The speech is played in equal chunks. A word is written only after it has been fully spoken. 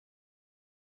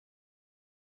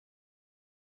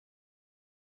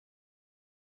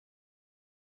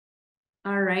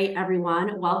All right,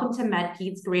 everyone. Welcome to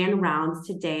MedPete's Grand Rounds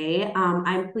today.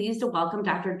 I'm pleased to welcome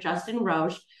Dr. Justin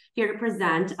Roesch here to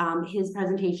present his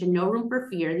presentation, No Room for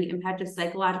Fear, the Impact of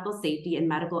Psychological Safety in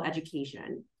Medical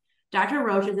Education. Dr.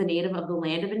 Roesch is a native of the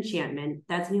Land of Enchantment,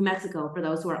 that's New Mexico for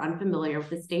those who are unfamiliar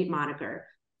with the state moniker.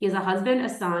 He is a husband, a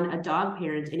son, a dog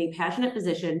parent, and a passionate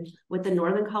physician with the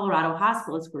Northern Colorado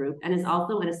Hospitalist Group, and is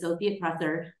also an associate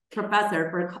professor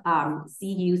for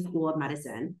CU School of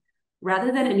Medicine.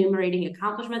 Rather than enumerating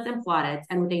accomplishments and plaudits,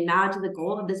 and with a nod to the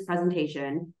goal of this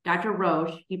presentation, Dr.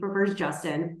 Roesch, he prefers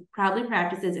Justin, proudly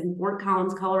practices in Fort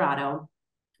Collins, Colorado,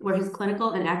 where his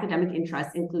clinical and academic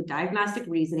interests include diagnostic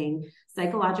reasoning,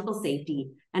 psychological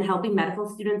safety, and helping medical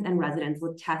students and residents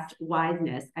with test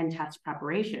wiseness and test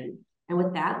preparation. And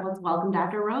with that, let's welcome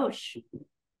Dr. Roesch.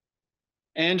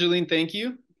 Angeline, thank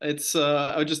you.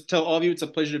 I would just tell all of you, it's a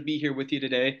pleasure to be here with you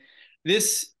today.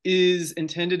 This is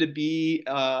intended to be,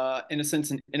 in a sense,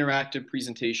 an interactive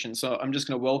presentation. So I'm just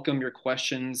going to welcome your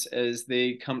questions as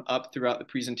they come up throughout the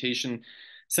presentation.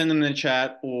 Send them in the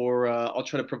chat, or I'll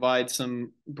try to provide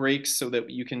some breaks so that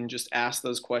you can just ask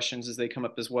those questions as they come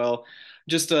up as well.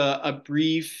 Just a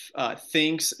brief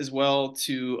thanks as well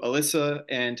to Alyssa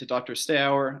and to Dr.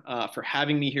 Stauer for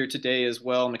having me here today as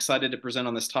well. I'm excited to present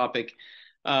on this topic.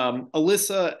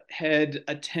 Alyssa had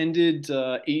attended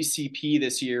ACP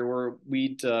this year where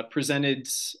we'd presented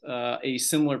a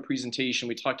similar presentation.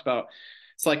 We talked about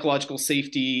psychological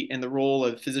safety and the role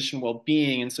of physician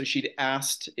well-being. And so she'd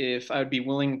asked if I would be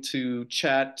willing to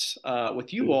chat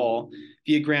with you all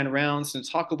via Grand Rounds and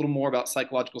talk a little more about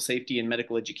psychological safety and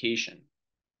medical education.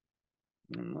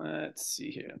 Let's see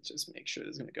here, let's just make sure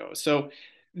this is going to go. So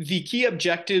the key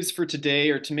objectives for today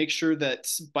are to make sure that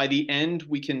by the end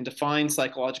we can define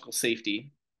psychological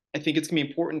safety. I think it's going to be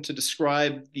important to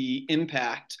describe the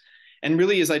impact, and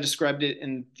really, as I described it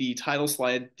in the title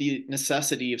slide, the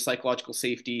necessity of psychological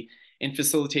safety in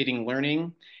facilitating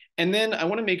learning. And then I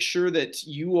want to make sure that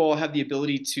you all have the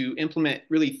ability to implement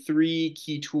really three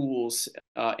key tools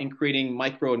in creating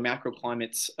micro and macro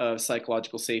climates of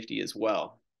psychological safety as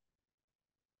well.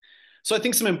 So I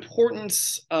think some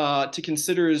importance to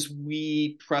consider as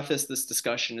we preface this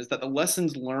discussion is that the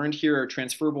lessons learned here are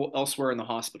transferable elsewhere in the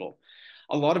hospital.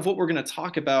 A lot of what we're going to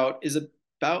talk about is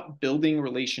about building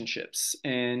relationships.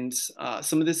 And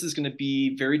some of this is going to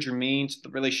be very germane to the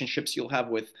relationships you'll have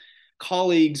with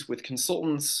colleagues, with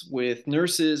consultants, with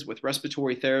nurses, with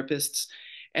respiratory therapists.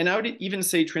 And I would even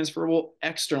say transferable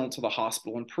external to the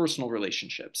hospital and personal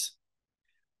relationships.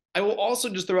 I will also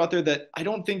just throw out there that I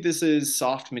don't think this is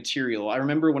soft material. I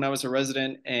remember when I was a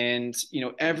resident and,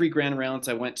 every Grand Rounds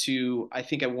I went to, I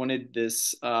think I wanted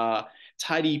this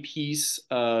tidy piece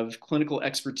of clinical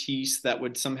expertise that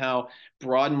would somehow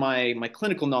broaden my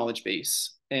clinical knowledge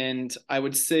base. And I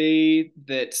would say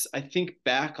that I think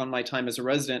back on my time as a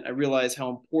resident, I realized how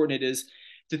important it is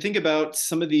to think about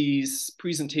some of these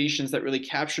presentations that really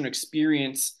capture an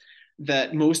experience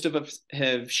that most of us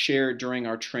have shared during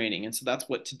our training. And so that's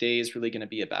what today is really going to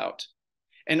be about.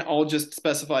 And I'll just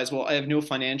specify as well, I have no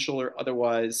financial or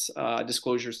otherwise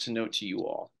disclosures to note to you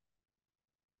all.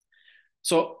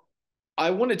 So I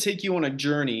want to take you on a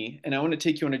journey, and I want to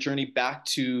take you on a journey back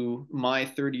to my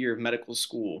third year of medical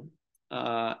school.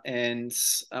 And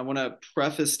I want to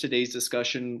preface today's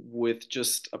discussion with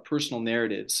just a personal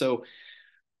narrative. So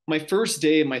my first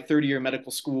day of my third year of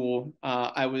medical school,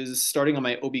 I was starting on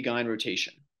my OB-GYN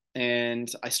rotation.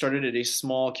 And I started at a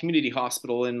small community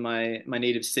hospital in my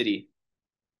native city.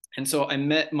 And so I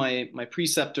met my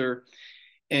preceptor,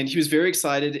 and he was very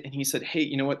excited. And he said, hey,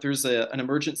 you know what? There's an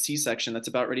emergent C-section that's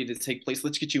about ready to take place.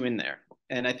 Let's get you in there.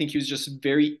 And I think he was just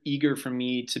very eager for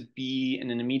me to be in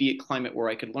an immediate climate where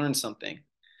I could learn something.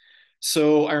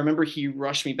 So I remember he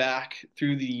rushed me back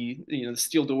through the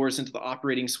steel doors into the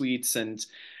operating suites, and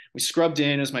we scrubbed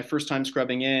in. It was my first time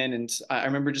scrubbing in, and I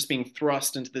remember just being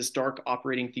thrust into this dark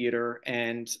operating theater,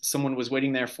 and someone was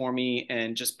waiting there for me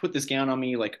and just put this gown on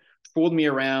me, like twirled me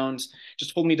around,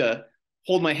 just told me to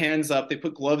hold my hands up. They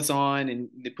put gloves on and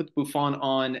they put the bouffant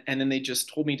on, and then they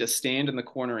just told me to stand in the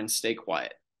corner and stay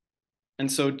quiet. And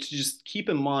so to just keep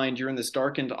in mind, you're in this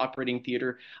darkened operating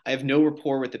theater. I have no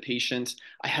rapport with the patient.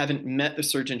 I haven't met the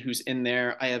surgeon who's in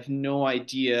there. I have no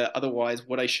idea otherwise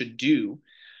what I should do.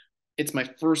 It's my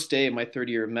first day of my third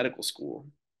year of medical school.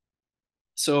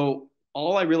 So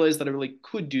all I realized that I really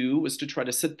could do was to try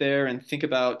to sit there and think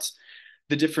about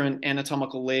the different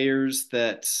anatomical layers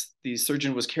that the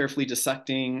surgeon was carefully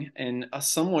dissecting in a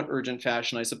somewhat urgent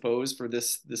fashion, I suppose, for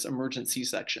this emergent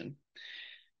C-section.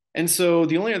 And so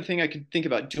the only other thing I could think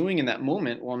about doing in that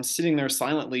moment while I'm sitting there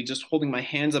silently, just holding my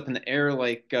hands up in the air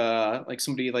like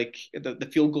somebody, like the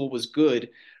field goal was good,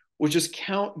 was just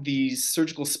count these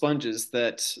surgical sponges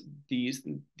that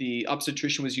the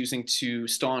obstetrician was using to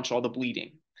staunch all the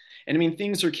bleeding. And I mean,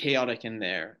 things are chaotic in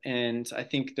there. And I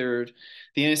think the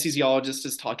anesthesiologist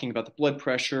is talking about the blood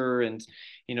pressure, and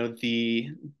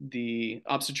the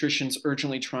obstetrician's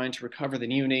urgently trying to recover the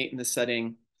neonate in the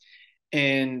setting.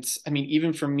 And I mean,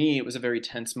 even for me, it was a very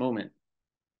tense moment.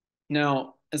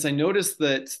 Now, as I noticed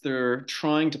that they're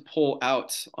trying to pull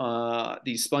out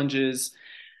these sponges,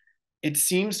 it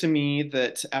seems to me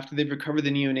that after they've recovered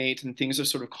the neonate and things are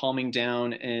sort of calming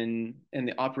down in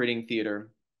the operating theater,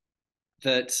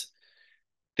 that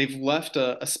they've left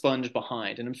a sponge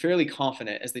behind. And I'm fairly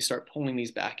confident as they start pulling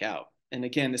these back out. And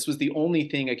again, this was the only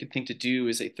thing I could think to do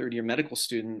as a third-year medical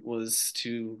student, was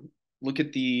to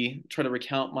try to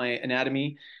recount my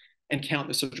anatomy and count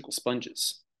the surgical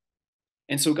sponges.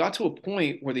 And so it got to a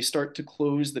point where they start to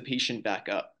close the patient back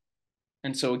up.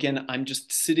 And so again, I'm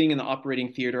just sitting in the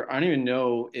operating theater. I don't even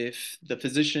know if the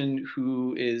physician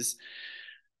who is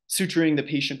suturing the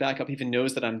patient back up even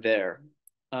knows that I'm there.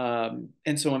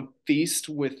 And so I'm faced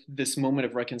with this moment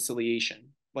of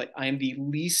reconciliation. Like, I am the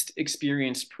least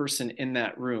experienced person in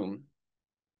that room.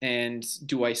 And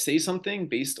do I say something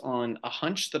based on a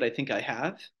hunch that I think I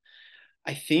have?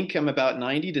 I think I'm about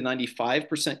 90 to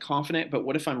 95% confident, but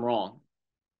what if I'm wrong?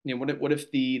 What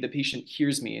if the patient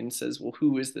hears me and says, well,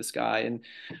 who is this guy? And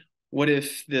what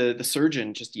if the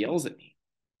surgeon just yells at me?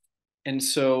 And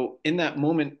so in that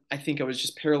moment, I think I was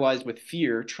just paralyzed with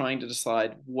fear, trying to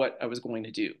decide what I was going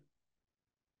to do.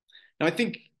 Now, I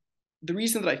think the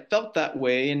reason that I felt that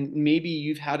way, and maybe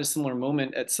you've had a similar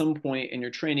moment at some point in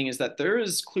your training, is that there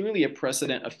is clearly a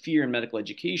precedent of fear in medical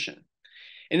education.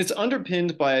 And it's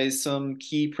underpinned by some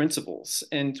key principles.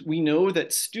 And we know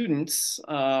that students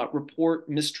report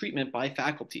mistreatment by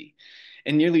faculty.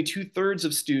 And nearly 2/3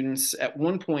 of students at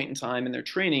one point in time in their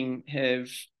training have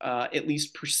at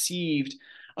least perceived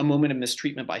a moment of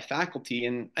mistreatment by faculty.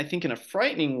 And I think in a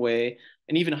frightening way,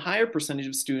 an even higher percentage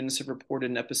of students have reported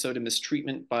an episode of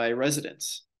mistreatment by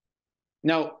residents.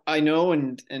 Now, I know,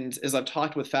 and as I've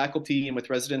talked with faculty and with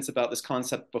residents about this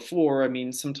concept before, I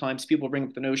mean, sometimes people bring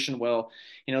up the notion, well,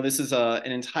 this is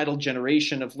an entitled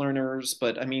generation of learners,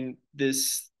 but I mean, the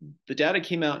data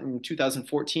came out in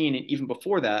 2014 and even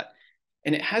before that,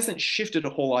 and it hasn't shifted a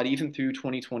whole lot even through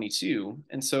 2022.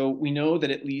 And so we know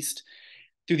that at least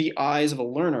through the eyes of a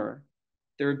learner,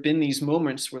 there have been these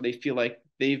moments where they feel like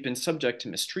they've been subject to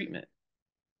mistreatment.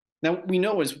 Now, we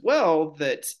know as well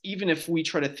that even if we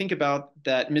try to think about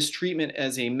that mistreatment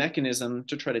as a mechanism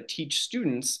to try to teach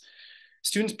students,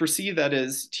 students perceive that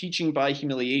as teaching by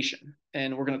humiliation.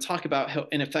 And we're going to talk about how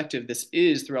ineffective this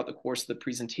is throughout the course of the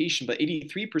presentation. But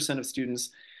 83% of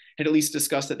students had at least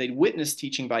discussed that they'd witnessed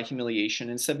teaching by humiliation,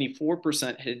 and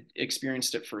 74% had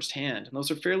experienced it firsthand. And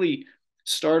those are fairly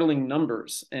startling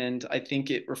numbers. And I think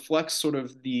it reflects sort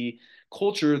of the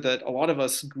culture that a lot of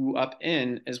us grew up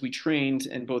in as we trained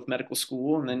in both medical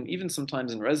school and then even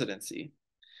sometimes in residency.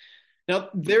 Now,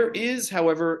 there is,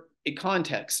 however, a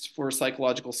context for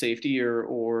psychological safety,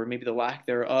 or maybe the lack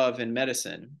thereof, in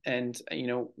medicine. And,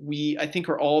 we, I think,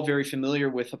 are all very familiar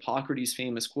with Hippocrates'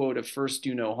 famous quote of "first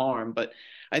do no harm," but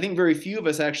I think very few of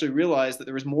us actually realize that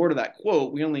there was more to that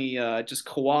quote. We only just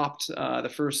co-opt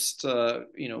the first,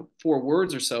 4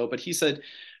 words or so, but he said,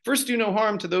 "First do no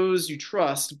harm to those you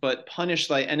trust, but punish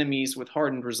thy enemies with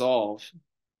hardened resolve."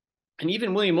 And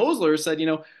even William Osler said,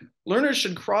 learners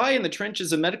should cry in the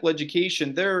trenches of medical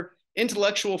education. Their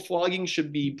intellectual flogging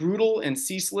should be brutal and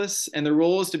ceaseless, and their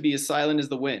role is to be as silent as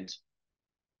the wind.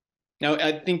 Now,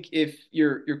 I think if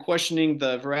you're questioning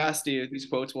the veracity of these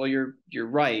quotes, well, you're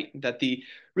right, that the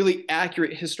really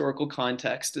accurate historical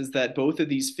context is that both of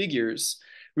these figures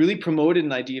really promoted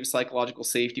an idea of psychological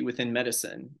safety within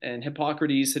medicine. And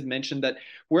Hippocrates had mentioned that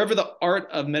wherever the art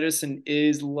of medicine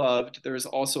is loved, there is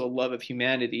also a love of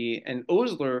humanity. And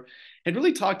Osler had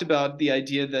really talked about the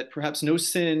idea that perhaps no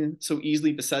sin so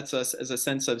easily besets us as a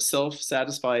sense of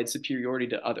self-satisfied superiority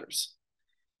to others.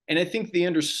 And I think they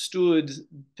understood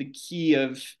the key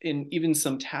of, in even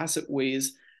some tacit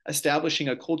ways, establishing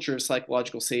a culture of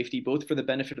psychological safety, both for the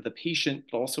benefit of the patient,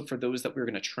 but also for those that we're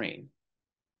going to train.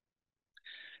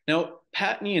 Now,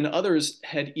 Patney and others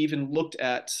had even looked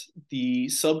at the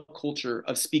subculture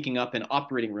of speaking up in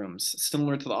operating rooms,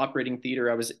 similar to the operating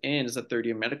theater I was in as a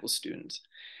third-year medical student.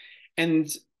 And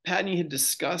Patney had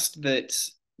discussed that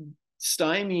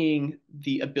stymieing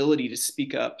the ability to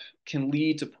speak up can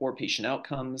lead to poor patient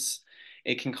outcomes.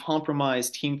 It can compromise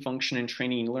team function and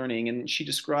training and learning. And she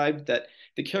described that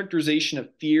the characterization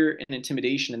of fear and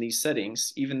intimidation in these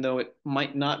settings, even though it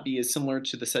might not be as similar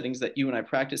to the settings that you and I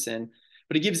practice in,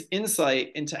 but it gives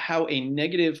insight into how a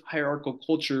negative hierarchical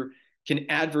culture can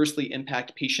adversely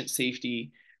impact patient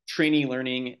safety, trainee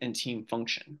learning, and team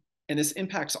function. And this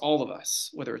impacts all of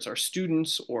us, whether it's our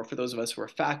students or for those of us who are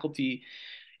faculty.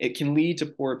 It can lead to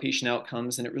poor patient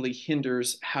outcomes, and it really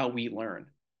hinders how we learn.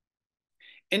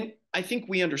 And I think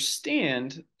we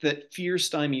understand that fear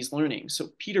stymies learning.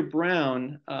 So Peter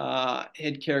Brown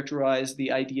had characterized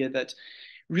the idea that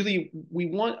really we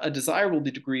want a desirable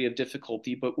degree of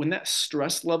difficulty, but when that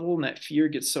stress level and that fear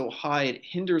gets so high, it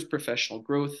hinders professional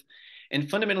growth and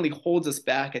fundamentally holds us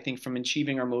back, I think, from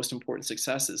achieving our most important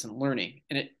successes in learning.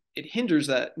 And it hinders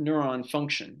that neuron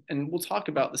function. And we'll talk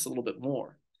about this a little bit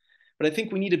more. But I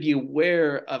think we need to be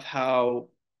aware of how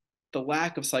the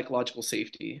lack of psychological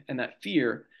safety and that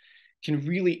fear can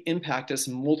really impact us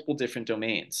in multiple different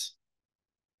domains.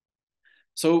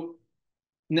 So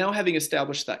now, having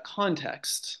established that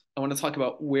context, I want to talk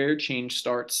about where change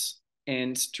starts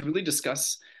and to really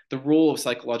discuss the role of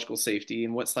psychological safety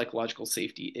and what psychological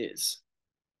safety is.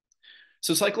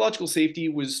 So psychological safety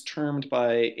was termed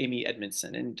by Amy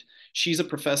Edmondson, and she's a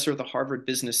professor at the Harvard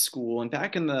Business School. And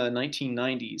back in the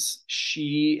 1990s,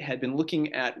 she had been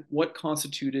looking at what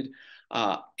constituted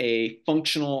a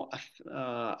functional,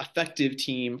 effective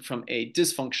team from a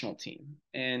dysfunctional team.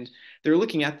 And they're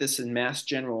looking at this in Mass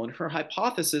General. And her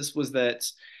hypothesis was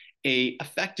that a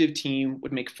effective team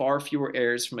would make far fewer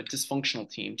errors from a dysfunctional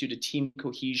team due to team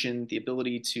cohesion, the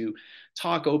ability to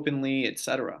talk openly, et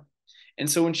cetera. And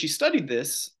so when she studied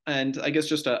this, and I guess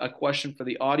just a question for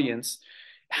the audience,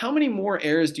 how many more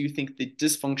errors do you think the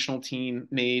dysfunctional team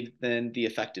made than the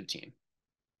effective team?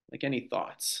 Like, any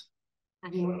thoughts?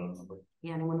 Anyone,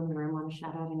 anyone in the room want to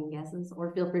shout out any guesses?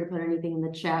 Or feel free to put anything in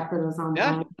the chat for those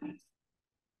online.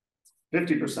 Yeah.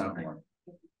 50% more.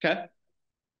 Okay.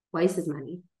 Twice as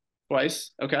many.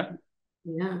 Twice. Okay.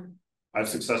 Yeah. I've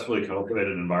successfully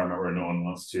cultivated an environment where no one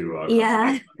wants to.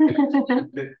 Yeah.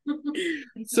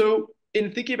 So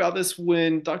in thinking about this,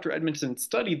 when Dr. Edmondson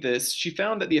studied this, she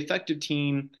found that the effective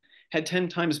team had 10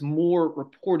 times more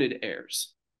reported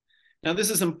errors. Now,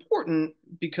 this is important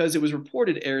because it was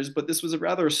reported errors, but this was a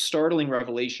rather startling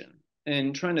revelation.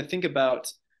 And trying to think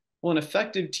about, well, an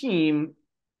effective team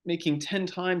making 10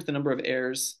 times the number of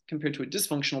errors compared to a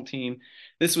dysfunctional team,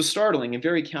 this was startling and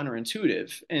very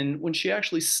counterintuitive. And when she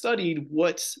actually studied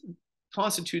what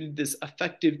constituted this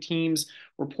effective team's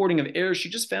reporting of errors, she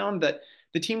just found that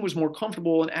the team was more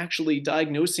comfortable in actually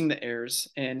diagnosing the errors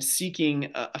and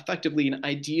seeking effectively an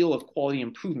ideal of quality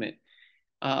improvement.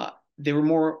 They were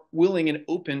more willing and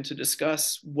open to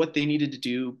discuss what they needed to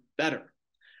do better.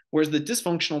 Whereas the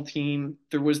dysfunctional team,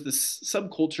 there was this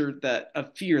subculture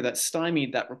of fear that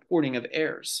stymied that reporting of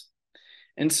errors.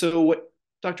 And so what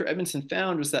Dr. Edmondson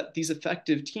found was that these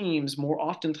effective teams more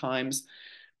oftentimes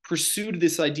pursued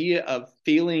this idea of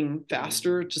failing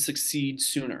faster to succeed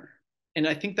sooner. And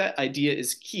I think that idea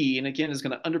is key, and again, is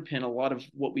going to underpin a lot of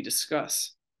what we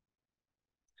discuss.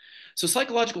 So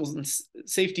psychological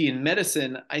safety in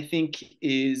medicine, I think,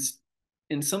 is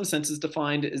in some senses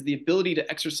defined as the ability to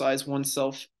exercise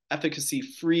oneself efficacy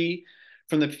free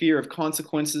from the fear of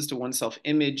consequences to one's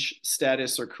self-image,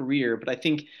 status, or career. But I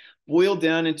think boiled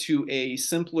down into a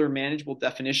simpler, manageable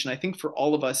definition, I think for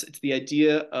all of us, it's the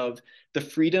idea of the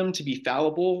freedom to be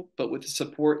fallible, but with the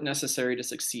support necessary to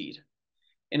succeed.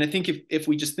 And I think if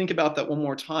we just think about that one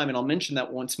more time, and I'll mention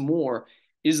that once more,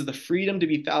 is the freedom to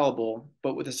be fallible,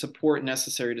 but with the support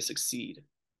necessary to succeed.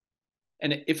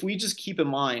 And if we just keep in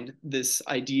mind this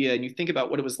idea, and you think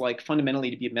about what it was like fundamentally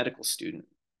to be a medical student,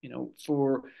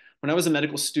 for when I was a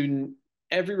medical student,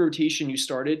 every rotation you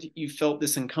started, you felt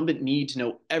this incumbent need to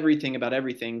know everything about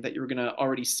everything that you were going to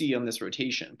already see on this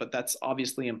rotation, but that's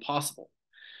obviously impossible.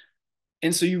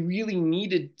 And so you really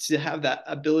needed to have that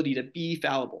ability to be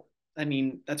fallible. I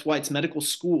mean, that's why it's medical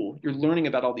school. You're learning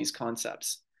about all these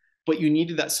concepts, but you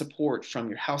needed that support from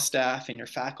your house staff and your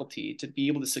faculty to be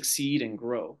able to succeed and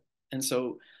grow. And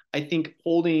so I think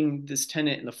holding this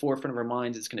tenet in the forefront of our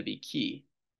minds is going to be key.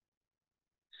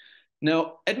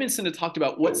 Now, Edmondson had talked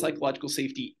about what psychological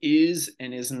safety is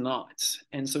and is not.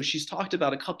 And so she's talked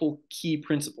about a couple key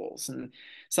principles. And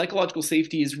psychological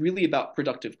safety is really about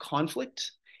productive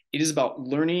conflict. It is about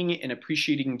learning and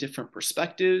appreciating different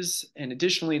perspectives. And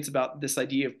additionally, it's about this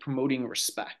idea of promoting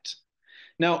respect.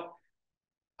 Now,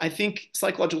 I think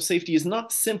psychological safety is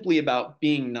not simply about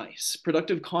being nice.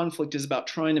 Productive conflict is about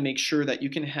trying to make sure that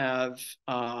you can have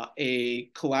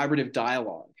a collaborative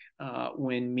dialogue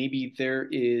when maybe there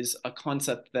is a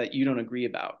concept that you don't agree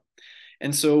about.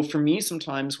 And so for me,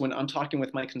 sometimes when I'm talking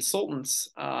with my consultants,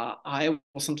 I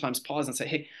will sometimes pause and say,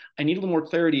 hey, I need a little more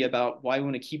clarity about why we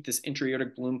want to keep this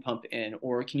intra-aortic balloon pump in,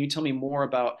 or can you tell me more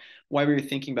about why we were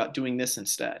thinking about doing this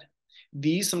instead?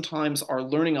 these sometimes are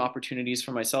learning opportunities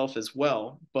for myself as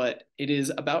well, but it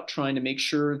is about trying to make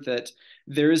sure that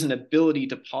there is an ability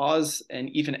to pause and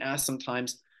even ask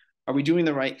sometimes, are we doing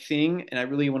the right thing? And I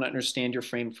really want to understand your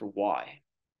frame for why.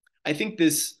 I think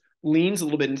this leans a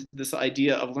little bit into this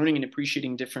idea of learning and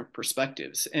appreciating different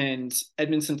perspectives. And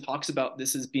Edmondson talks about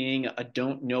this as being a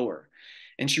don't knower.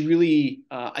 And she really,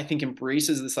 I think,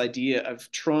 embraces this idea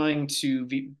of trying to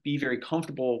be very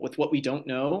comfortable with what we don't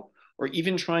know, or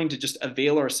even trying to just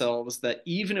avail ourselves that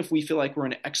even if we feel like we're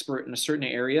an expert in a certain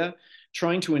area,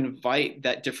 trying to invite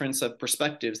that difference of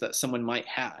perspectives that someone might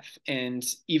have, and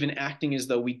even acting as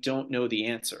though we don't know the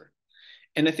answer.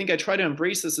 And I think I try to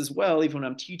embrace this as well, even when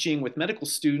I'm teaching with medical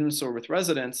students or with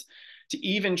residents, to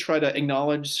even try to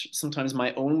acknowledge sometimes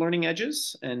my own learning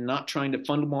edges and not trying to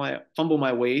fumble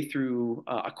my way through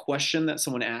a question that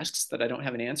someone asks that I don't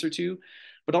have an answer to.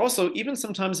 But also, even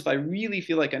sometimes if I really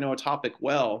feel like I know a topic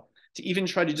well, to even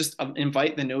try to just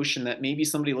invite the notion that maybe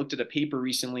somebody looked at a paper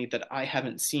recently that I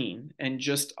haven't seen, and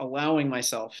just allowing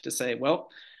myself to say, well,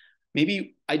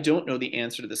 maybe I don't know the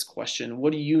answer to this question.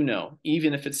 What do you know?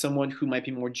 Even if it's someone who might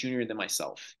be more junior than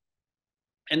myself.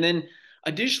 And then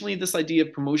additionally, this idea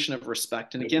of promotion of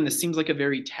respect. And again, this seems like a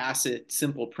very tacit,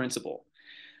 simple principle.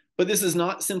 But this is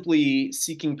not simply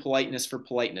seeking politeness for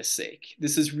politeness sake.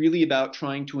 This is really about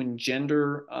trying to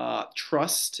engender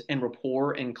trust and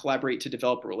rapport and collaborate to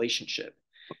develop a relationship.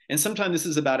 And sometimes this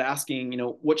is about asking,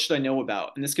 what should I know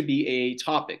about? And this could be a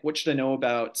topic. What should I know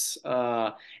about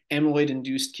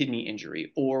amyloid-induced kidney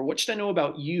injury? Or what should I know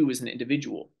about you as an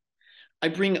individual? I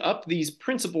bring up these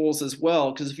principles as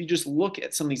well, because if you just look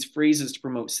at some of these phrases to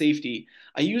promote safety,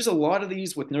 I use a lot of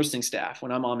these with nursing staff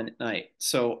when I'm on at night.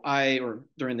 Or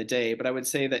during the day, but I would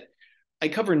say that I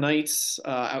cover nights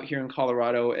out here in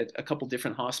Colorado at a couple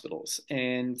different hospitals.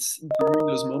 And during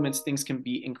those moments, things can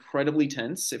be incredibly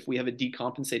tense if we have a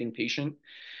decompensating patient.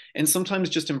 And sometimes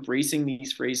just embracing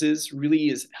these phrases really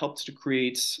has helped to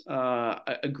create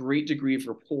a great degree of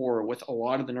rapport with a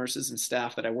lot of the nurses and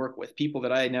staff that I work with, people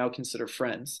that I now consider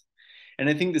friends. And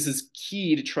I think this is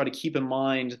key to try to keep in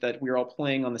mind that we're all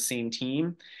playing on the same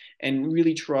team, and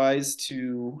really tries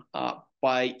to,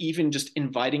 by even just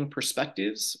inviting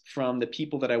perspectives from the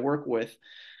people that I work with,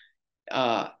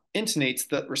 intonates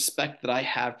that respect that I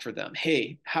have for them.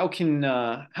 Hey, how can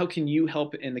you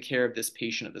help in the care of this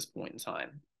patient at this point in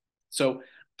time? So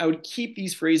I would keep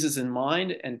these phrases in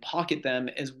mind and pocket them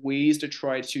as ways to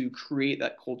try to create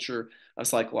that culture of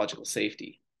psychological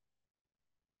safety.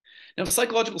 Now, if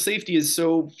psychological safety is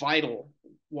so vital,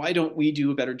 why don't we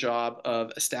do a better job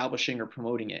of establishing or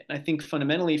promoting it? And I think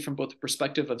fundamentally, from both the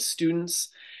perspective of students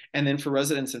and then for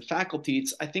residents and faculty,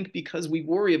 it's, I think, because we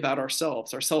worry about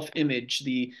ourselves, our self-image,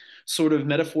 the sort of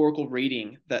metaphorical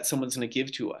rating that someone's going to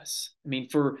give to us. I mean,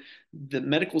 for the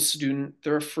medical student,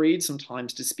 they're afraid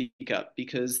sometimes to speak up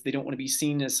because they don't want to be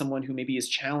seen as someone who maybe is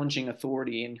challenging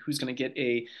authority and who's going to get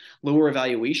a lower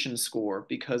evaluation score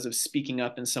because of speaking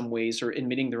up in some ways or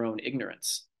admitting their own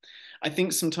ignorance. I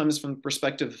think sometimes from the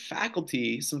perspective of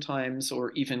faculty, sometimes,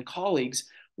 or even colleagues,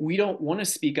 we don't want to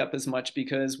speak up as much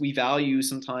because we value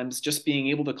sometimes just being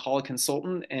able to call a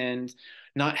consultant and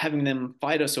not having them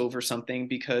fight us over something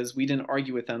because we didn't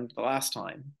argue with them the last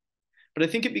time. But I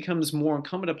think it becomes more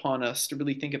incumbent upon us to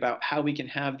really think about how we can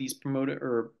have these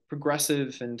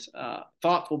progressive and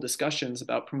thoughtful discussions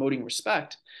about promoting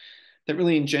respect that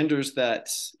really engenders that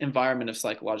environment of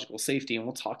psychological safety. And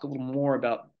we'll talk a little more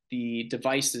about the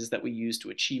devices that we use to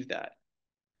achieve that.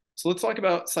 So let's talk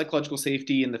about psychological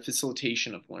safety and the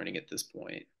facilitation of learning at this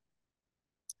point.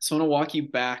 So I want to walk you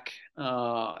back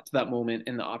to that moment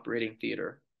in the operating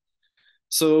theater.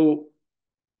 So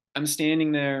I'm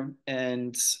standing there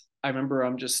and I remember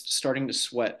I'm just starting to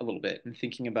sweat a little bit and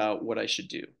thinking about what I should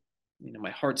do.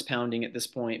 My heart's pounding at this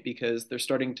point because they're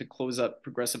starting to close up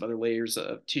progressive other layers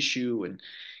of tissue and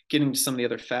getting to some of the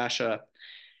other fascia.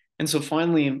 And so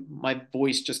finally, my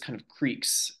voice just kind of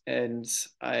creaks and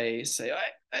I say,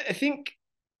 I think.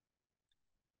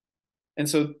 And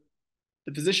so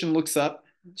the physician looks up,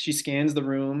 she scans the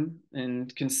room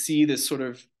and can see this sort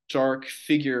of dark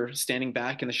figure standing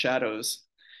back in the shadows.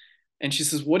 And she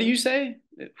says, "What do you say?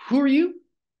 Who are you?"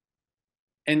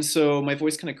 And so my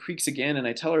voice kind of creaks again. And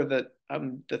I tell her that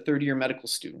I'm the third-year medical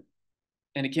student.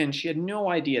 And again, she had no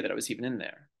idea that I was even in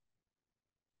there.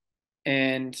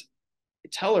 And I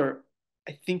tell her,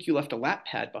 "I think you left a lap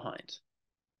pad behind."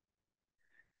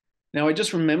 Now, I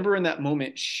just remember in that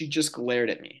moment, she just glared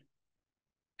at me.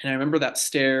 And I remember that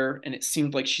stare, and it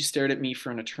seemed like she stared at me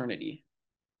for an eternity.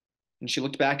 And she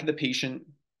looked back at the patient.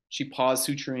 She paused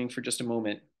suturing for just a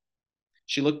moment.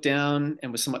 She looked down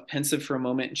and was somewhat pensive for a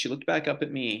moment, and she looked back up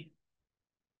at me.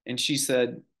 And she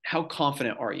said, how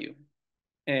confident are you?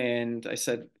 And I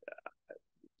said,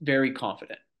 very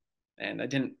confident. And I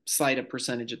didn't cite a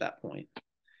percentage at that point.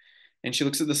 And she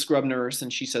looks at the scrub nurse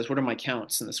and she says, what are my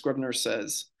counts? And the scrub nurse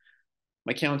says,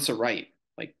 my counts are right,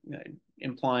 like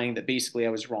implying that basically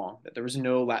I was wrong, that there was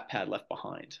no lat pad left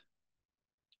behind.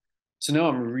 So now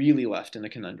I'm really left in a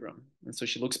conundrum. And so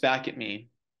she looks back at me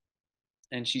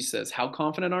and she says, how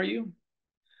confident are you?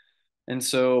 And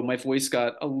so my voice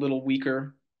got a little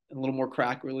weaker, a little more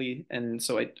crackly. And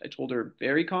so I told her,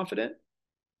 very confident.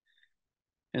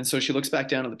 And so she looks back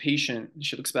down at the patient,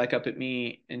 she looks back up at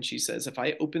me, and she says, if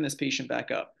I open this patient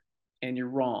back up and you're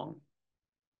wrong,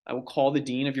 I will call the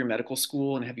dean of your medical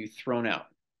school and have you thrown out.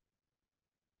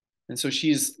 And so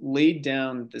she's laid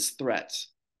down this threat,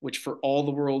 which for all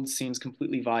the world seems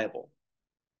completely viable,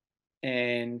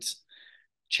 and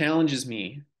challenges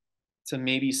me to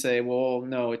maybe say, well,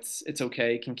 no, it's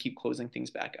okay, can keep closing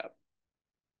things back up.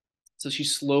 So she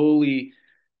slowly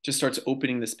just starts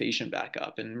opening this patient back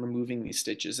up and removing these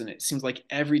stitches. And it seems like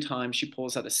every time she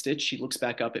pulls out a stitch, she looks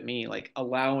back up at me, like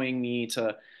allowing me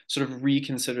to sort of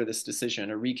reconsider this decision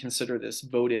or reconsider this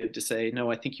votive to say, no,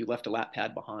 I think you left a lat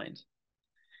pad behind.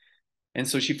 And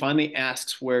so she finally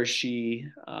asks where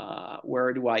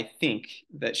do I think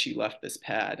that she left this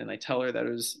pad? And I tell her that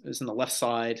it was on the left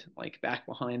side, like back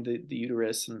behind the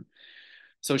uterus. And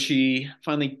so she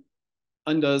finally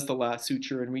undoes the last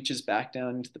suture and reaches back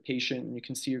down into the patient, and you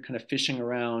can see her kind of fishing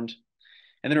around,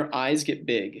 and then her eyes get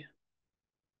big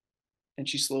and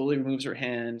she slowly removes her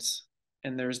hands,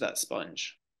 and there's that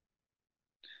sponge.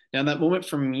 Now in that moment,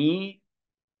 for me,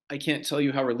 I can't tell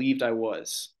you how relieved I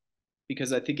was,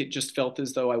 because I think it just felt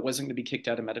as though I wasn't going to be kicked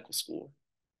out of medical school.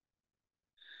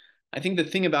 I think the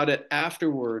thing about it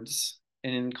afterwards,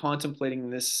 and in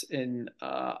contemplating this in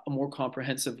a more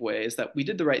comprehensive way, is that we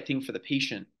did the right thing for the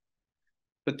patient,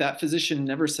 but that physician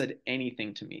never said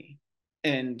anything to me.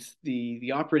 And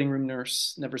the operating room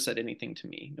nurse never said anything to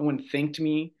me. No one thanked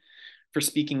me for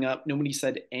speaking up. Nobody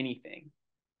said anything.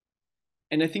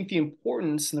 And I think the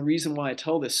importance and the reason why I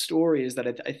tell this story is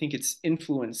that I think it's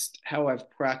influenced how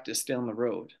I've practiced down the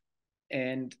road.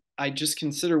 And I just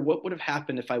consider what would have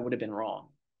happened if I would have been wrong.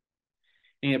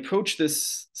 And the approach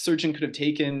this surgeon could have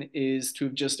taken is to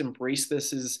have just embraced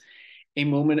this as a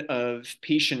moment of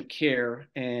patient care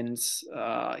and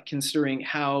considering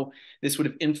how this would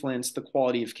have influenced the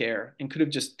quality of care, and could have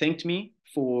just thanked me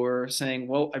for saying,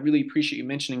 well, I really appreciate you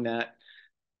mentioning that,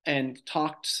 and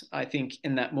talked, I think,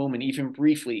 in that moment, even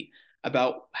briefly,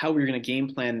 about how we were going to game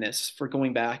plan this for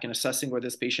going back and assessing whether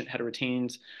this patient had a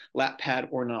retained lat pad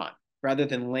or not, rather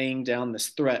than laying down this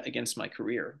threat against my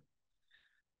career.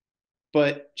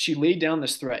 But she laid down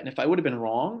this threat, and if I would have been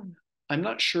wrong, I'm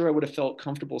not sure I would have felt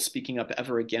comfortable speaking up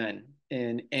ever again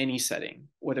in any setting,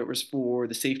 whether it was for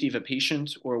the safety of a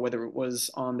patient or whether it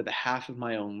was on the behalf of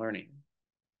my own learning.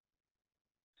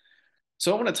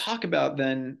 So I want to talk about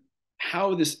then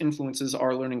how this influences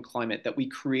our learning climate that we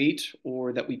create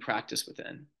or that we practice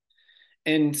within.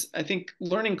 And I think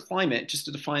learning climate, just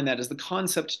to define that, is the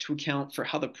concept to account for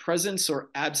how the presence or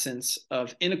absence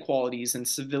of inequalities and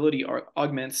civility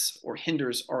augments or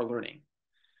hinders our learning.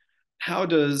 How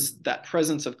does that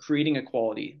presence of creating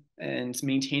equality and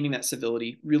maintaining that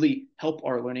civility really help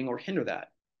our learning or hinder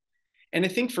that? And I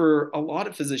think for a lot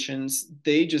of physicians,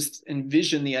 they just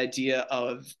envision the idea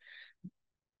of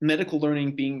medical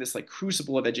learning being this like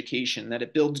crucible of education, that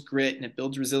it builds grit and it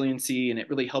builds resiliency and it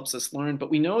really helps us learn.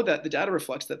 But we know that the data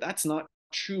reflects that that's not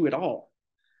true at all.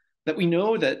 That we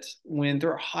know that when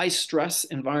there are high stress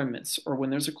environments or when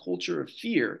there's a culture of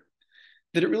fear,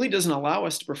 that it really doesn't allow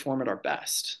us to perform at our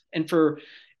best. And for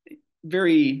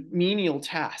very menial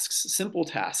tasks, simple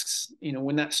tasks,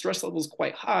 when that stress level is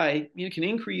quite high, it can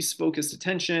increase focused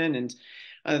attention, and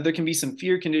there can be some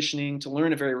fear conditioning to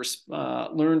learn a very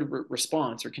learned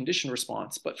response or conditioned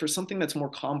response. But for something that's more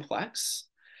complex,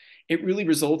 it really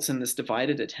results in this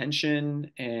divided attention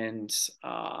and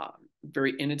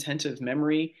very inattentive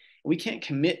memory. We can't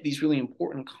commit these really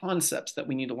important concepts that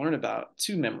we need to learn about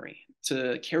to memory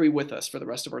to carry with us for the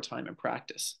rest of our time in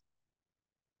practice.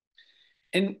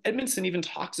 And Edmondson even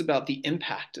talks about the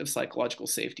impact of psychological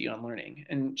safety on learning.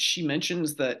 And she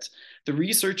mentions that the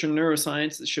research in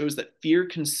neuroscience that shows that fear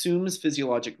consumes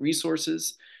physiologic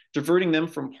resources, diverting them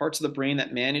from parts of the brain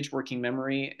that manage working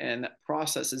memory and that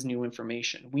processes new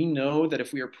information. We know that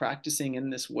if we are practicing in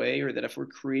this way, or that if we're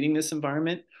creating this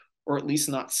environment, or at least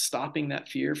not stopping that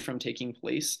fear from taking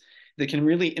place, that can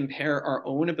really impair our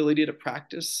own ability to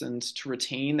practice and to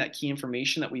retain that key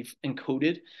information that we've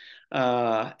encoded,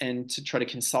 and to try to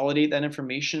consolidate that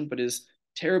information, but is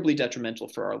terribly detrimental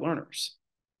for our learners.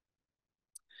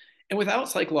 And without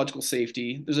psychological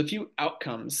safety, there's a few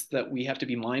outcomes that we have to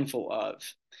be mindful of.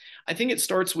 I think it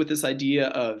starts with this idea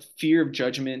of fear of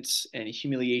judgment and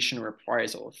humiliation or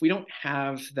reprisal. If we don't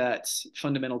have that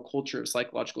fundamental culture of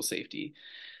psychological safety,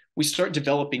 we start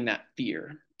developing that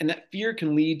fear. And that fear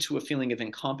can lead to a feeling of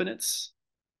incompetence.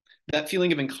 That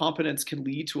feeling of incompetence can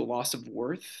lead to a loss of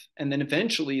worth. And then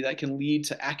eventually that can lead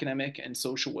to academic and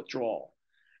social withdrawal.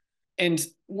 And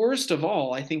worst of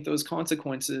all, I think those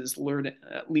consequences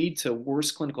lead to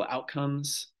worse clinical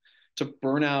outcomes, to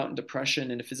burnout and depression,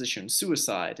 and to physician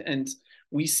suicide. And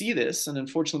we see this, and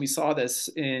unfortunately, we saw this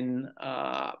in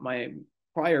my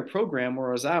prior program where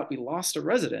I was out. We lost a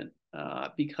resident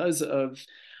because of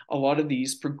a lot of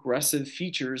these progressive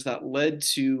features that led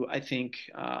to, I think,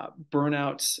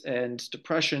 burnout and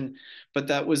depression, but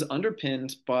that was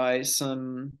underpinned by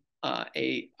some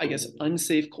I guess,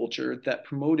 unsafe culture that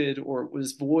promoted or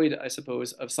was void, I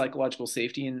suppose, of psychological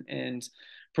safety and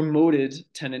promoted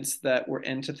tenets that were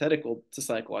antithetical to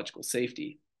psychological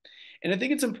safety. And I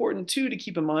think it's important, too, to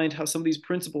keep in mind how some of these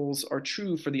principles are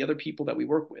true for the other people that we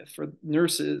work with, for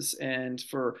nurses and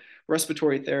for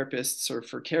respiratory therapists or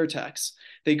for care techs.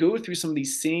 They go through some of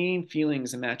these same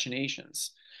feelings and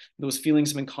machinations, those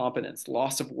feelings of incompetence,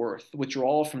 loss of worth,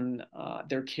 withdrawal from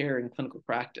their care in clinical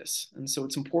practice. And so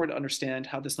it's important to understand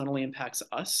how this not only impacts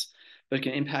us, but it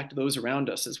can impact those around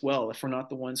us as well if we're not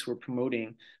the ones who are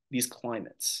promoting these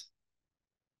climates.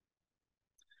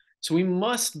 So we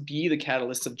must be the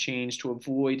catalyst of change to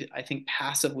avoid, I think,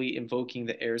 passively invoking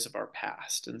the errors of our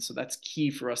past. And so that's key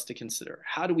for us to consider.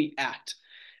 How do we act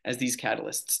as these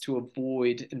catalysts to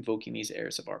avoid invoking these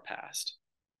errors of our past?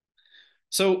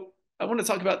 So I want to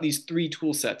talk about these three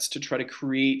tool sets to try to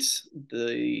create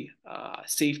the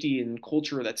safety and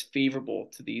culture that's favorable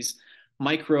to these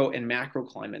micro and macro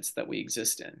climates that we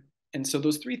exist in. And so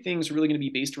those three things are really going to be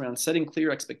based around setting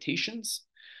clear expectations,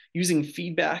 using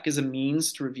feedback as a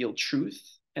means to reveal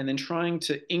truth, and then trying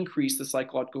to increase the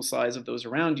psychological size of those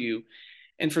around you.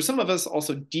 And for some of us,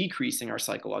 also decreasing our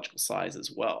psychological size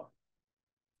as well.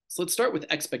 So let's start with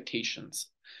expectations.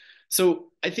 So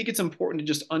I think it's important to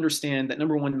just understand that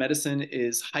number one, medicine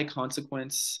is high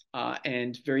consequence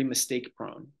and very mistake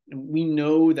prone. And we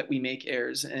know that we make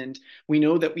errors, and we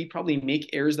know that we probably make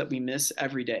errors that we miss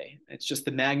every day. It's just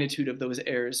the magnitude of those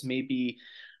errors may be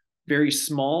very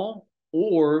small,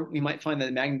 or we might find that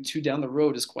the magnitude down the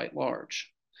road is quite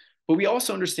large. But we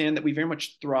also understand that we very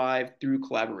much thrive through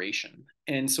collaboration.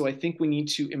 And so I think we need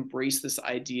to embrace this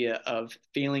idea of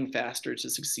failing faster to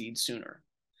succeed sooner.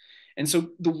 And so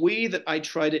the way that I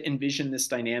try to envision this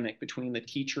dynamic between the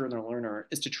teacher and the learner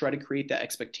is to try to create that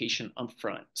expectation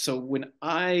upfront. So when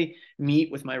I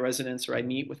meet with my residents, or I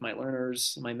meet with my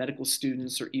learners, my medical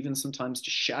students, or even sometimes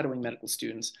just shadowing medical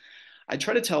students, I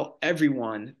try to tell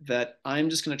everyone that I'm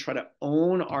just going to try to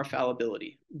own our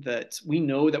fallibility, that we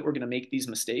know that we're going to make these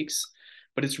mistakes,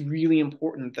 but it's really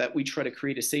important that we try to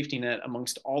create a safety net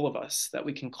amongst all of us, that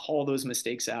we can call those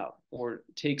mistakes out or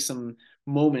take some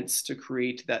moments to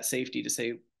create that safety to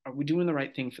say, are we doing the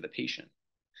right thing for the patient?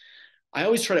 I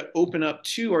always try to open up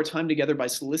to our time together by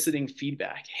soliciting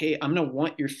feedback. Hey, I'm going to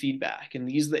want your feedback, and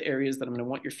these are the areas that I'm going to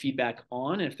want your feedback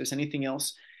on. And if there's anything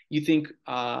else you think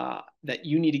that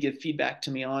you need to give feedback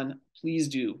to me on, please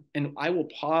do. And I will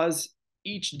pause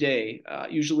each day,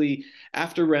 usually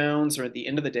after rounds or at the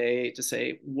end of the day, to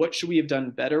say, what should we have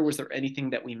done better? Was there anything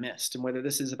that we missed? And whether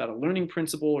this is about a learning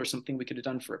principle or something we could have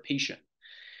done for a patient.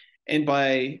 And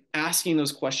by asking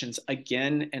those questions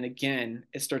again and again,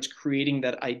 it starts creating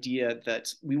that idea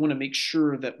that we want to make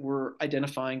sure that we're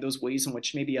identifying those ways in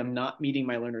which maybe I'm not meeting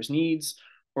my learner's needs,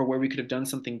 or where we could have done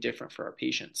something different for our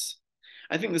patients.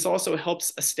 I think this also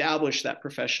helps establish that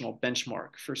professional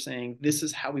benchmark for saying, this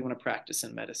is how we want to practice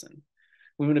in medicine.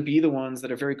 We want to be the ones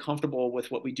that are very comfortable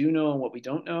with what we do know and what we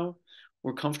don't know.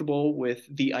 We're comfortable with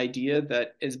the idea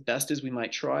that as best as we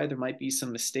might try, there might be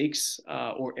some mistakes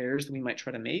or errors that we might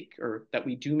try to make, or that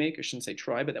we do make, I shouldn't say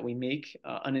try, but that we make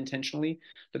unintentionally,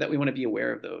 but that we want to be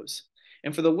aware of those.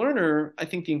 And for the learner, I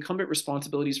think the incumbent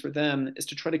responsibilities for them is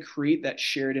to try to create that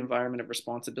shared environment of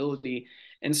responsibility.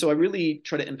 And so I really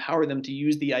try to empower them to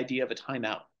use the idea of a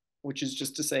timeout, which is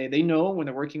just to say, they know when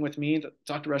they're working with me that,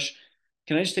 Dr. Roesch,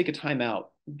 can I just take a timeout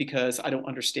because I don't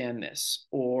understand this?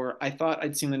 Or I thought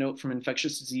I'd seen the note from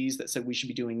infectious disease that said we should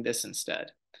be doing this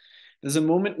instead. There's a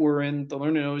moment wherein the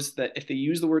learner knows that if they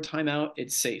use the word timeout,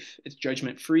 it's safe, it's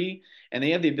judgment free, and they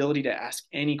have the ability to ask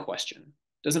any question.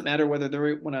 Doesn't matter whether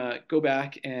they want to go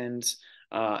back and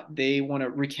they want to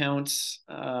recount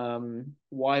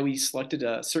why we selected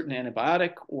a certain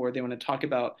antibiotic, or they want to talk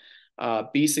about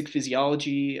basic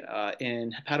physiology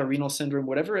in hepatorenal syndrome,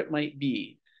 whatever it might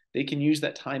be. they can use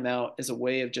that timeout as a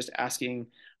way of just asking,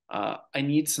 I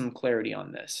need some clarity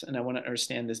on this, and I want to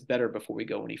understand this better before we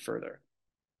go any further.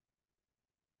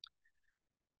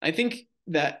 I think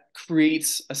that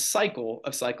creates a cycle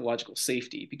of psychological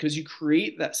safety because you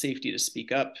create that safety to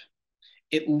speak up.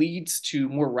 It leads to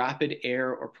more rapid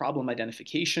error or problem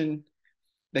identification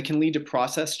that can lead to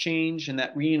process change, and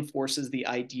that reinforces the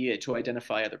idea to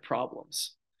identify other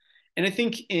problems. And I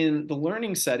think in the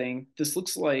learning setting, this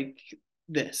looks like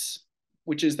this,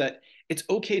 which is that it's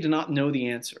okay to not know the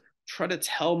answer. Try to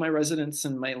tell my residents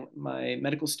and my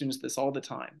medical students this all the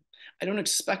time. I don't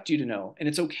expect you to know, and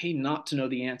it's okay not to know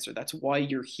the answer. That's why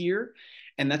you're here,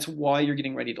 and that's why you're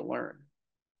getting ready to learn.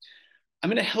 I'm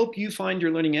going to help you find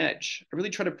your learning edge. I really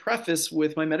try to preface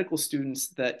with my medical students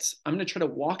that I'm going to try to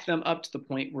walk them up to the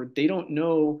point where they don't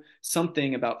know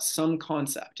something about some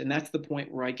concept. And that's the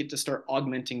point where I get to start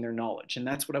augmenting their knowledge. And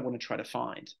that's what I want to try to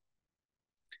find.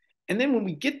 And then when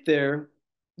we get there,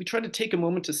 we try to take a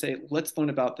moment to say, let's learn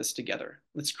about this together.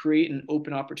 Let's create an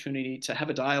open opportunity to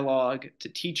have a dialogue, to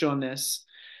teach on this.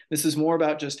 This is more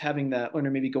about just having that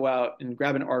learner maybe go out and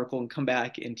grab an article and come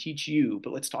back and teach you,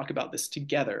 but let's talk about this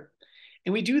together.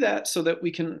 And we do that so that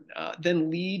we can then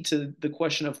lead to the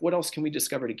question of what else can we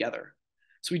discover together.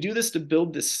 So we do this to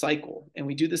build this cycle, and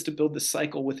we do this to build this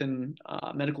cycle within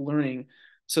medical learning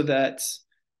so that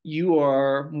you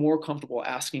are more comfortable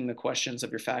asking the questions of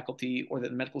your faculty, or that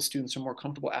the medical students are more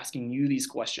comfortable asking you these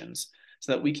questions,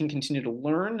 so that we can continue to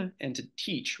learn and to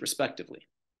teach respectively.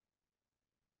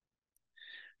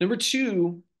 Number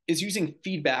two is using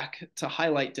feedback to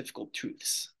highlight difficult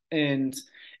truths. And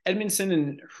Edmondson,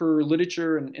 in her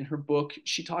literature and in her book,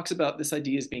 she talks about this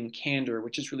idea as being candor,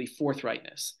 which is really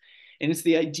forthrightness. And it's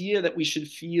the idea that we should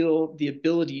feel the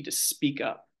ability to speak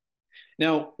up.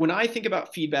 Now, when I think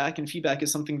about feedback, and feedback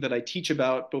is something that I teach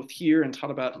about both here and taught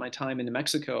about in my time in New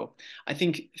Mexico, I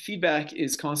think feedback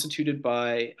is constituted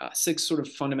by 6 sort of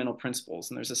fundamental principles,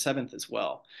 and there's a 7th as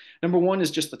well. Number 1 is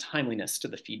just the timeliness to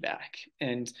the feedback,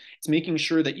 and it's making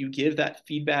sure that you give that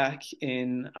feedback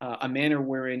in a manner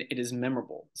wherein it is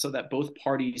memorable, so that both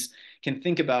parties can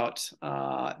think about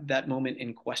that moment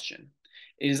in question.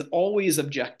 It is always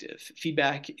objective.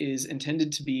 Feedback is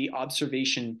intended to be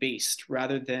observation-based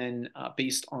rather than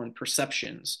based on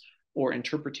perceptions or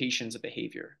interpretations of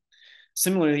behavior.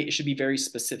 Similarly, it should be very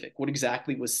specific. What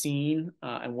exactly was seen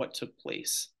and what took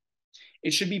place? It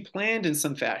should be planned in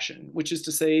some fashion, which is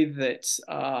to say that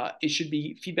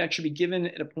feedback should be given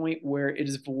at a point where it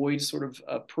is void sort of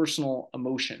a personal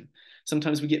emotion.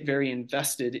 Sometimes we get very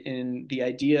invested in the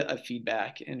idea of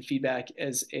feedback and feedback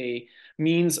as a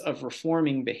means of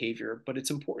reforming behavior, but it's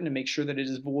important to make sure that it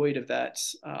is void of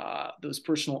those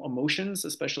personal emotions,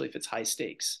 especially if it's high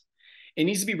stakes. It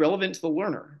needs to be relevant to the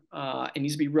learner. It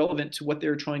needs to be relevant to what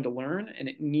they're trying to learn, and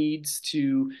it needs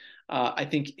to, I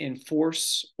think,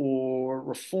 enforce or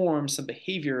reform some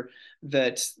behavior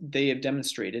that they have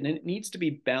demonstrated. And it needs to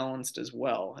be balanced as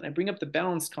well. And I bring up the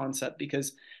balanced concept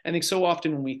because I think so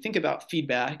often when we think about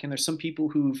feedback, and there's some people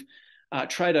who've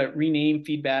tried to rename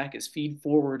feedback as feed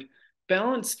forward,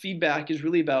 balanced feedback is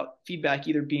really about feedback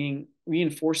either being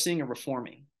reinforcing or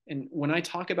reforming. And when I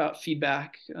talk about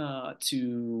feedback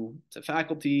to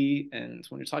faculty, and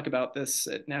when we talk about this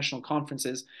at national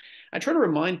conferences, I try to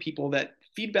remind people that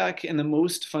feedback in the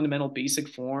most fundamental basic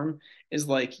form is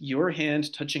like your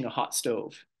hand touching a hot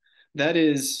stove. That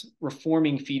is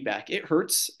reforming feedback. It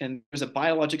hurts, and there's a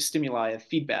biologic stimuli of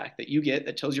feedback that you get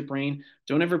that tells your brain,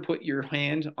 don't ever put your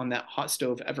hand on that hot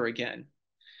stove ever again.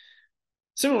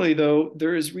 Similarly, though,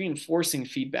 there is reinforcing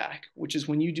feedback, which is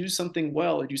when you do something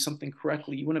well or do something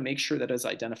correctly, you want to make sure that is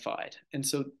identified. And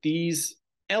so these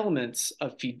elements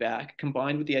of feedback,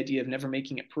 combined with the idea of never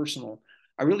making it personal,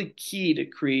 are really key to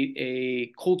create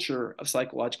a culture of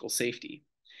psychological safety.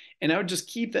 And I would just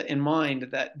keep that in mind,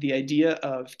 that the idea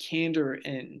of candor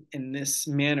in this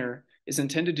manner is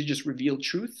intended to just reveal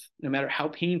truth, no matter how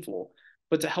painful,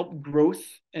 but to help growth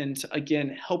and to, again,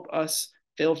 help us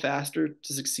fail faster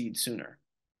to succeed sooner.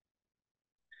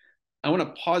 I want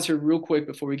to pause here real quick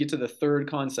before we get to the third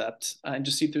concept and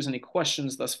just see if there's any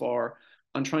questions thus far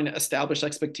on trying to establish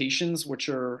expectations, which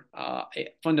are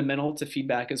fundamental to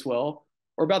feedback as well,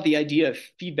 or about the idea of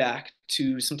feedback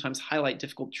to sometimes highlight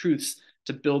difficult truths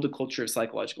to build a culture of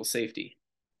psychological safety.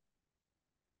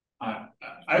 I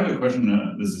have a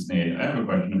question. This is Nate. I have a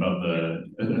question about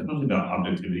especially the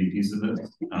objectivity piece of this.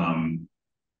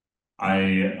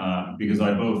 Because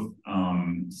I both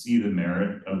see the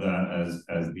merit of that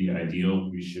as the ideal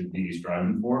we should be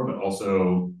striving for, but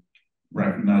also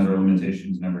recognize our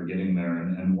limitations never getting there,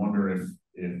 and wonder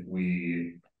if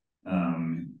we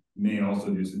may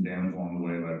also do some damage along the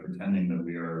way by pretending that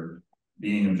we are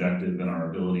being objective in our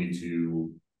ability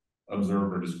to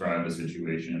observe or describe a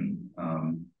situation,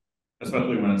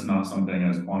 especially when it's not something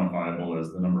as quantifiable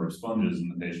as the number of sponges in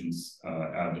the patient's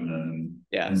abdomen,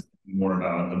 and more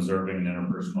about observing an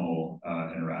interpersonal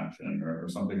interaction or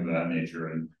something of that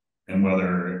nature, and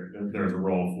whether there's a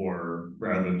role for,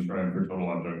 rather than striving for total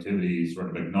objectivity, sort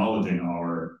of acknowledging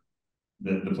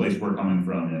the place we're coming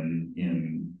from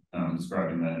in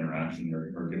describing that interaction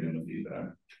or giving the feedback.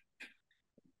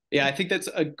 Yeah, I think that's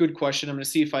a good question. I'm going to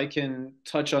see if I can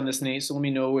touch on this, Nate. So let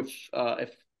me know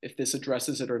if this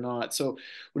addresses it or not. So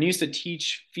when I used to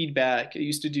teach feedback, I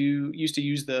used to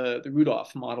use the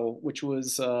Rudolph model, which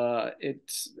was there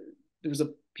was a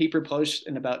paper published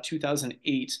in about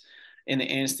 2008 in the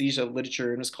anesthesia literature,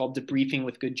 and it was called Debriefing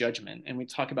with Good Judgment. And we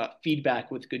talk about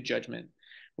feedback with good judgment,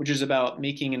 which is about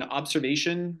making an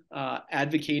observation,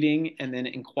 advocating, and then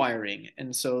inquiring.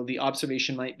 And so the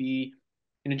observation might be,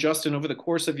 Justin, over the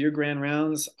course of your grand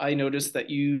rounds, I noticed that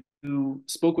you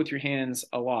spoke with your hands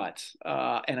a lot.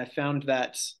 And I found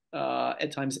that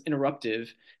at times interruptive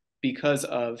because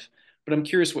of, but I'm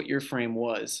curious what your frame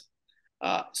was.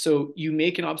 So you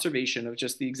make an observation of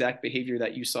just the exact behavior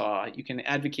that you saw. You can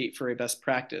advocate for a best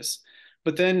practice.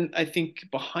 But then I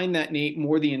think behind that, Nate,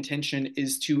 more the intention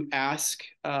is to ask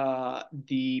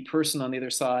the person on the other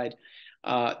side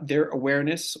their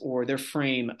awareness or their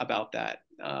frame about that.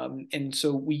 And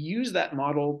so we use that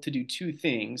model to do two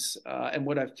things. And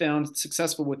what I've found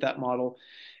successful with that model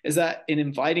is that in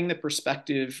inviting the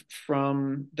perspective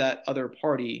from that other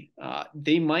party,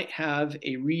 they might have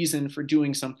a reason for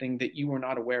doing something that you were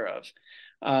not aware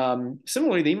of.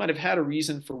 Similarly, they might have had a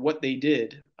reason for what they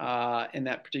did in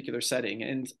that particular setting.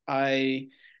 And I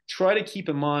try to keep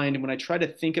in mind when I try to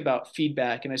think about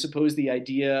feedback, and I suppose the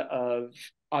idea of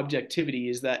objectivity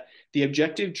is that the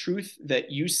objective truth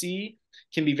that you see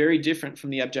can be very different from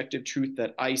the objective truth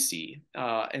that I see.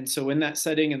 And so in that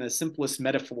setting, in the simplest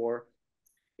metaphor,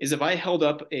 is if I held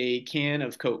up a can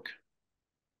of Coke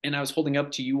and I was holding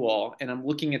up to you all and I'm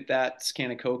looking at that can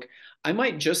of Coke, I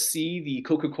might just see the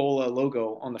Coca-Cola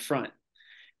logo on the front.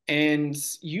 And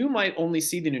you might only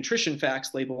see the nutrition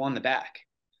facts label on the back.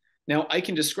 Now, I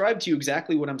can describe to you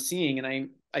exactly what I'm seeing, and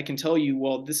I can tell you,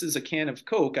 well, this is a can of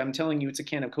Coke. I'm telling you it's a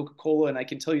can of Coca-Cola, and I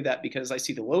can tell you that because I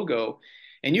see the logo.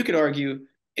 And you could argue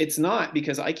it's not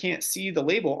because I can't see the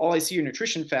label. All I see are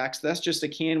nutrition facts. That's just a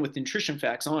can with nutrition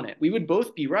facts on it. We would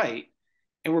both be right,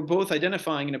 and we're both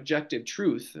identifying an objective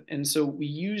truth. And so we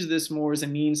use this more as a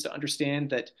means to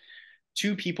understand that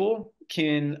two people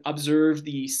can observe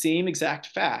the same exact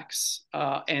facts,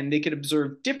 and they could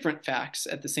observe different facts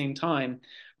at the same time,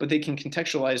 but they can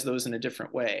contextualize those in a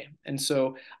different way. And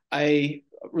so I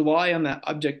rely on that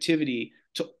objectivity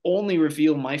to only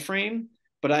reveal my frame,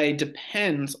 but I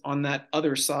depend on that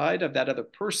other side of that other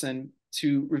person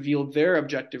to reveal their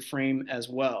objective frame as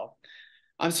well.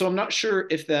 So I'm not sure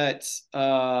if that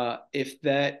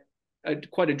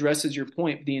quite addresses your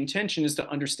point. The intention is to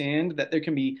understand that there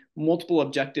can be multiple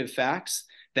objective facts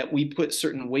that we put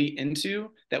certain weight into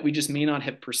that we just may not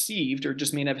have perceived or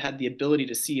just may not have had the ability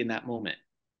to see in that moment.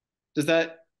 Does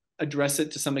that address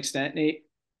it to some extent, Nate?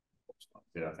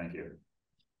 Yeah, thank you.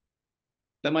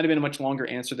 That might have been a much longer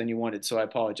answer than you wanted, so I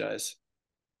apologize.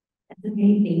 That's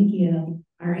okay, thank you.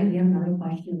 All right, we have another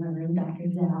question in the room,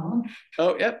 Dr. Zell.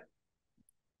 Oh, yep.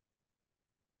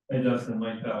 Hey, Justin,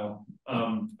 Mike Bell.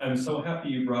 I'm so happy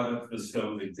you brought up the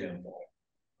stove example.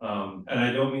 And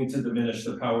I don't mean to diminish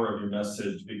the power of your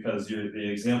message because the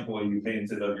example you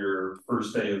painted of your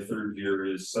first day of third year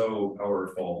is so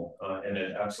powerful and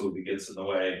it absolutely gets in the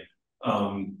way.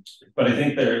 But I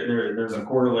think there's a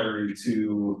corollary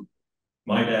to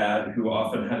my dad, who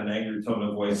often had an angry tone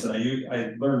of voice. And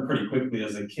I learned pretty quickly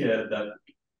as a kid that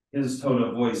his tone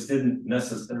of voice didn't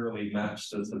necessarily match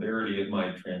the severity of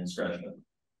my transgression.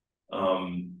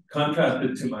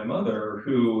 Contrasted to my mother,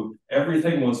 who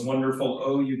everything was wonderful.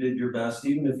 Oh, you did your best,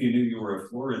 even if you knew you were a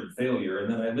florid failure.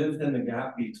 And then I lived in the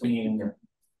gap between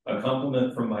a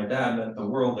compliment from my dad meant the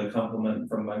world, a compliment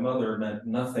from my mother meant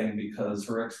nothing because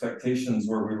her expectations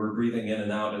were we were breathing in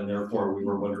and out and therefore we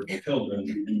were wonderful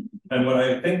children. And what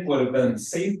I think would have been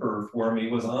safer for me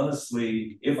was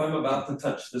honestly, if I'm about to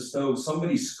touch the stove,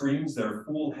 somebody screams their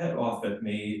fool head off at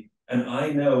me, and I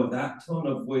know that tone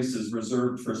of voice is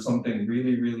reserved for something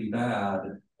really, really bad.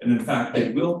 And in fact,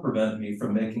 it will prevent me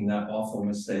from making that awful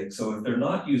mistake. So if they're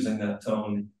not using that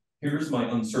tone, here's my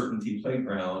uncertainty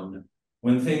playground.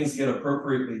 When things get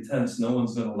appropriately tense, no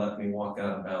one's going to let me walk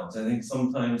out of bounds. I think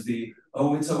sometimes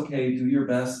oh, it's okay, do your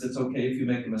best, it's okay if you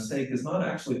make a mistake, is not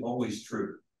actually always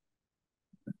true.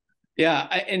 Yeah,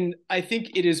 and I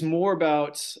think it is more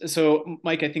about, so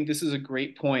Mike, I think this is a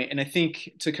great point. And I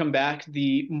think to come back,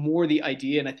 the more the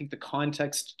idea, and I think the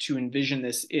context to envision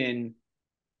this in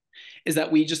is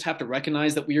that we just have to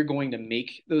recognize that we are going to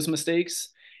make those mistakes.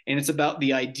 And it's about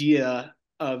the idea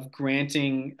of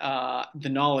granting the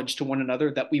knowledge to one another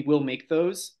that we will make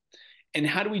those. And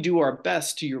how do we do our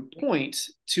best, to your point,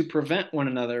 to prevent one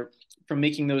another from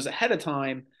making those ahead of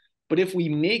time? But if we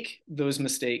make those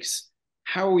mistakes,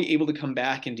 how are we able to come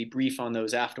back and debrief on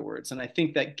those afterwards? And I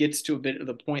think that gets to a bit of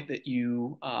the point that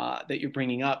you're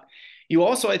bringing up. You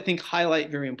also, I think, highlight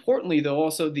very importantly, though,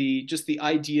 also the just the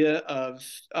idea of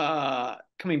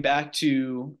coming back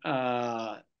to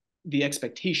the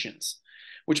expectations,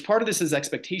 which part of this is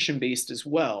expectation based as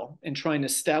well, and trying to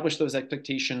establish those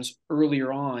expectations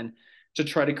earlier on to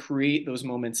try to create those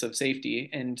moments of safety.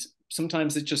 And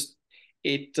sometimes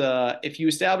if you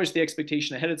establish the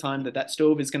expectation ahead of time that that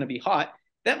stove is going to be hot,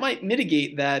 that might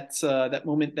mitigate that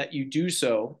moment that you do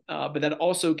so, but that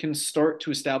also can start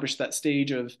to establish that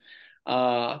stage of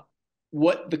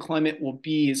what the climate will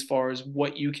be as far as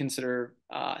what you consider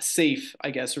safe,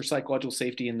 I guess, or psychological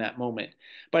safety in that moment.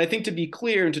 But I think, to be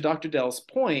clear, and to Dr. Dell's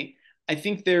point, I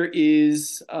think there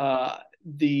is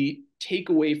the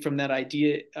takeaway from that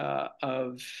idea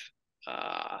of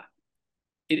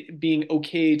it being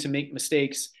okay to make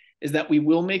mistakes is that we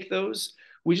will make those.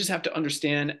 We just have to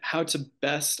understand how to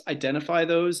best identify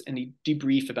those and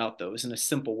debrief about those in a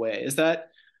simple way. Is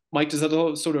that, Mike, does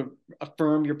that sort of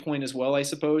affirm your point as well, I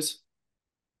suppose?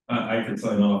 I could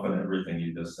sign off on everything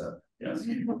you just said. Yes.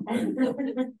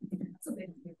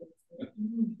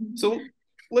 So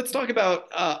let's talk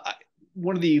about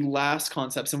one of the last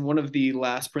concepts and one of the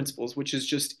last principles, which is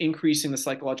just increasing the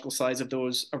psychological size of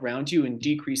those around you and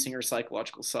decreasing your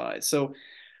psychological size. So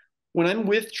when I'm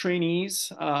with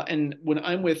trainees, and when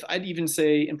I'm with, I'd even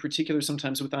say in particular,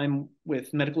 sometimes I'm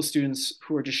with medical students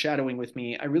who are just shadowing with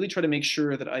me, I really try to make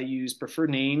sure that I use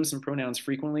preferred names and pronouns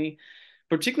frequently.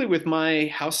 Particularly with my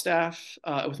house staff,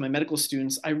 with my medical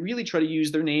students, I really try to use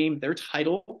their name, their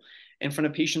title in front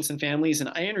of patients and families, and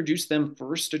I introduce them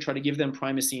first to try to give them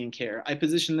primacy in care. I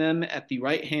position them at the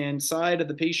right-hand side of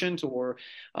the patient, or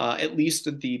at least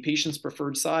the patient's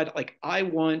preferred side. Like, I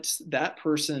want that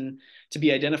person to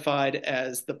be identified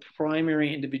as the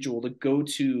primary individual to go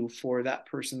to for that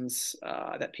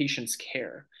patient's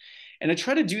care. And I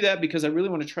try to do that because I really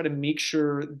want to try to make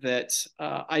sure that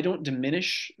I don't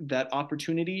diminish that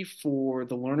opportunity for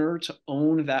the learner to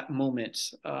own that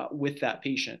moment with that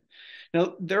patient.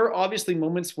 Now, there are obviously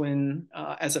moments when,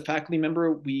 as a faculty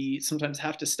member, we sometimes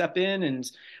have to step in and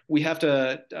we have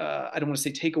to, I don't want to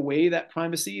say take away that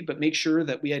primacy, but make sure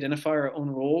that we identify our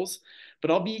own roles. But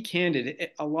I'll be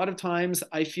candid. A lot of times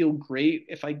I feel great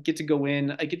if I get to go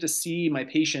in, I get to see my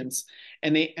patients,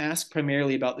 and they ask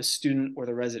primarily about the student or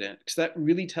the resident, because that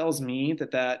really tells me that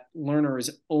that learner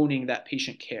is owning that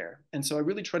patient care. And so I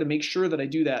really try to make sure that I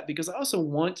do that, because I also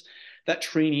want that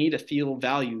trainee to feel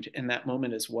valued in that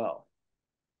moment as well.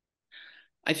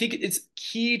 I think it's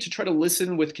key to try to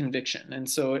listen with conviction. And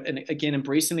so, and again,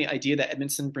 embracing the idea that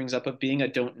Edmondson brings up of being a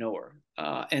don't knower.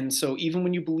 And so even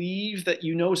when you believe that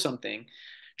you know something,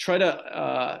 try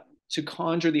to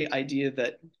conjure the idea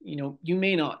that, you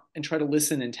may not, and try to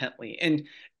listen intently. And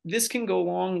this can go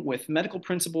along with medical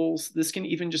principles. This can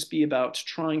even just be about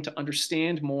trying to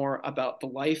understand more about the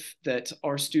life that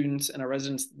our students and our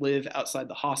residents live outside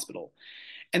the hospital.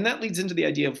 And that leads into the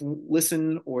idea of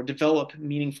listen or develop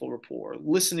meaningful rapport.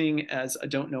 Listening as a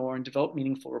don't knower and develop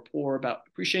meaningful rapport about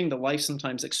appreciating the life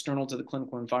sometimes external to the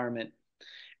clinical environment.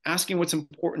 Asking what's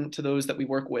important to those that we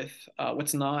work with,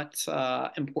 what's not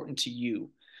important to you.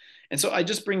 And so I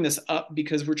just bring this up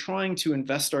because we're trying to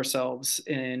invest ourselves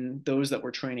in those that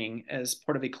we're training as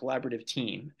part of a collaborative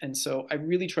team. And so I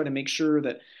really try to make sure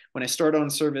that when I start on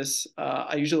service,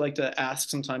 I usually like to ask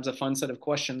sometimes a fun set of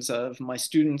questions of my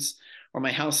students or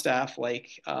my house staff,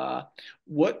 like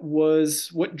what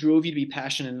drove you to be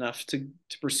passionate enough to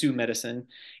pursue medicine?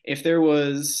 If there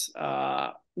was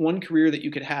one career that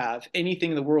you could have, anything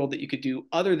in the world that you could do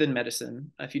other than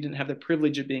medicine, if you didn't have the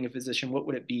privilege of being a physician, what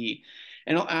would it be?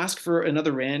 And I'll ask for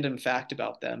another random fact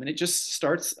about them. And it just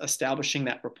starts establishing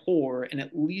that rapport and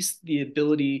at least the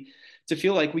ability to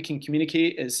feel like we can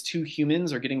communicate as two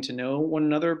humans or getting to know one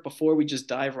another before we just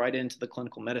dive right into the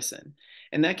clinical medicine.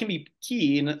 And that can be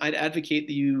key. And I'd advocate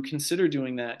that you consider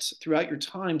doing that throughout your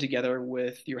time together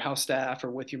with your house staff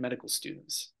or with your medical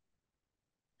students.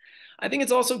 I think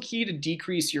it's also key to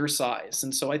decrease your size.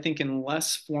 And so I think in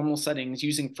less formal settings,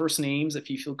 using first names if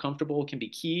you feel comfortable can be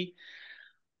key.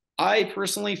 I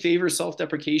personally favor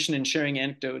self-deprecation and sharing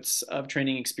anecdotes of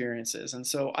training experiences. And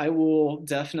so I will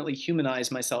definitely humanize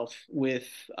myself with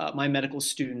my medical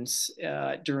students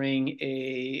during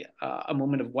a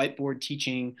moment of whiteboard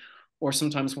teaching, or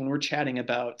sometimes when we're chatting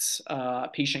about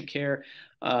patient care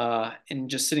and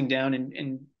just sitting down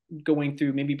and going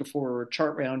through maybe before we're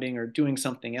chart rounding or doing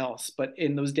something else. But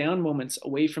in those down moments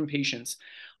away from patients,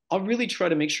 I'll really try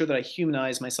to make sure that I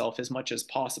humanize myself as much as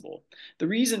possible. The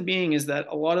reason being is that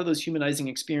a lot of those humanizing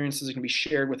experiences are going to be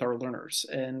shared with our learners.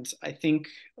 And I think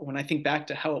when I think back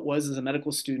to how it was as a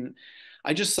medical student,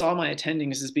 I just saw my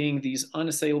attendings as being these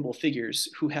unassailable figures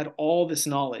who had all this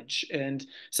knowledge and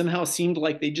somehow seemed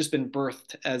like they'd just been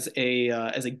birthed as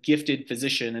a gifted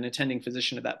physician, an attending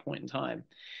physician at that point in time.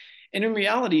 And in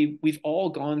reality, we've all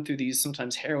gone through these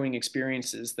sometimes harrowing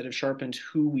experiences that have sharpened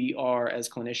who we are as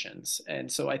clinicians.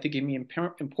 And so I think it'd be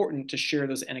important to share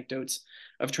those anecdotes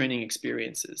of training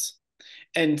experiences.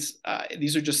 And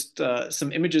these are just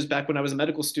some images back when I was a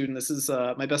medical student. This is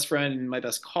my best friend and my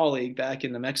best colleague back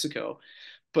in New Mexico.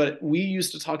 But we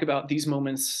used to talk about these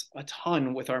moments a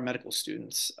ton with our medical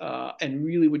students and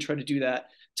really would try to do that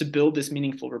to build this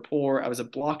meaningful rapport. I was a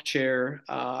block chair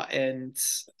and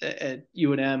at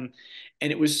UNM,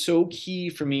 and it was so key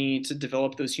for me to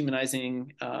develop those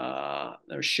humanizing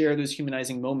or share those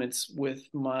humanizing moments with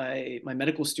my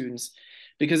medical students,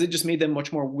 because it just made them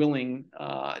much more willing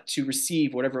to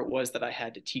receive whatever it was that I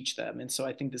had to teach them. And so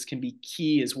I think this can be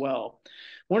key as well.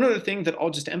 One other thing that I'll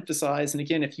just emphasize, and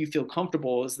again, if you feel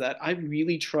comfortable, is that I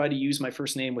really try to use my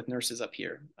first name with nurses up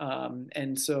here.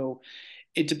 And so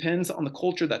it depends on the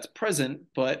culture that's present,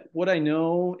 but what I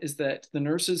know is that the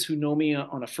nurses who know me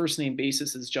on a first name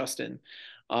basis as Justin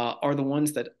are the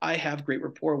ones that I have great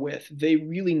rapport with. They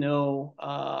really know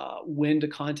when to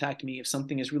contact me if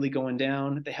something is really going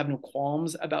down. They have no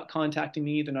qualms about contacting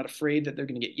me. They're not afraid that they're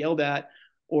going to get yelled at,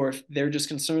 or if they're just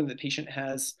concerned that the patient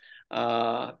has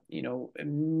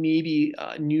maybe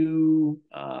a new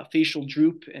facial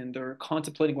droop and they're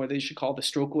contemplating whether they should call the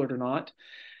stroke alert or not.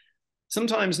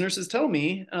 Sometimes nurses tell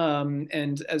me,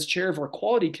 and as chair of our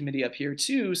quality committee up here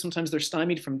too, sometimes they're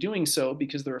stymied from doing so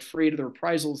because they're afraid of the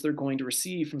reprisals they're going to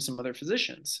receive from some other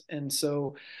physicians. And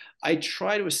so I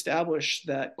try to establish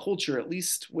that culture, at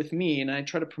least with me, and I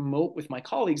try to promote with my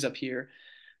colleagues up here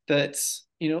that,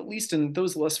 at least in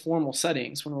those less formal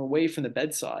settings, when we're away from the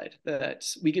bedside, that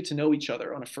we get to know each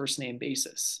other on a first name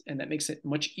basis. And that makes it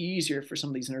much easier for some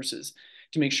of these nurses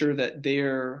to make sure that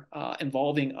they're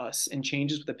involving us in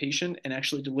changes with the patient and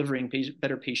actually delivering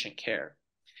better patient care.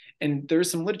 And there's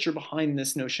some literature behind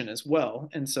this notion as well.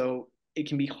 And so it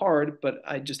can be hard, but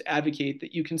I just advocate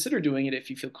that you consider doing it if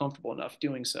you feel comfortable enough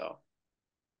doing so.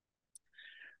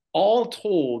 All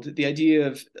told, the idea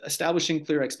of establishing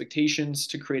clear expectations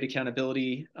to create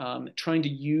accountability, trying to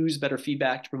use better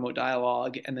feedback to promote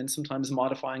dialogue, and then sometimes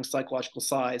modifying psychological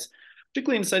size,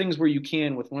 particularly in settings where you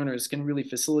can with learners, can really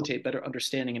facilitate better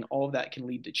understanding, and all of that can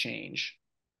lead to change.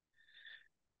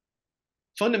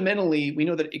 Fundamentally, we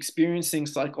know that experiencing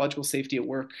psychological safety at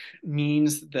work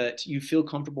means that you feel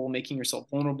comfortable making yourself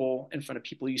vulnerable in front of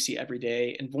people you see every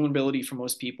day. And vulnerability for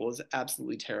most people is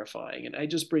absolutely terrifying. And I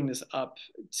just bring this up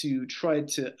to try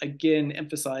to, again,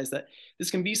 emphasize that this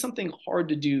can be something hard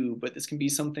to do, but this can be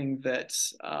something that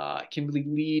can really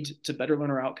lead to better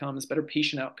learner outcomes, better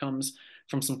patient outcomes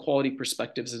from some quality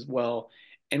perspectives as well.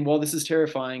 And while this is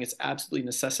terrifying, it's absolutely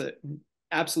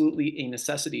a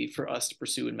necessity for us to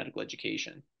pursue in medical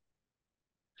education.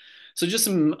 So just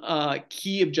some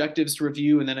key objectives to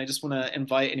review, and then I just want to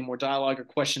invite any more dialogue or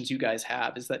questions you guys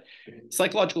have, is that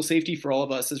psychological safety for all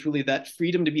of us is really that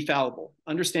freedom to be fallible,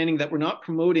 understanding that we're not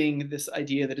promoting this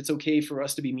idea that it's okay for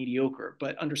us to be mediocre,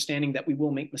 but understanding that we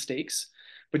will make mistakes,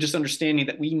 but just understanding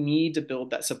that we need to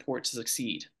build that support to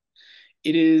succeed.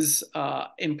 It is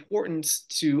important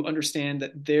to understand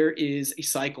that there is a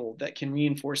cycle that can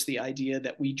reinforce the idea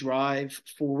that we drive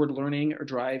forward learning or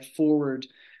drive forward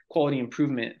quality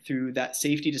improvement through that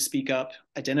safety to speak up,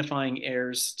 identifying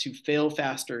errors, to fail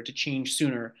faster, to change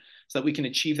sooner, so that we can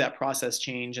achieve that process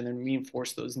change and then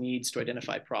reinforce those needs to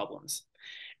identify problems.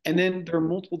 And then there are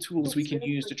multiple tools we can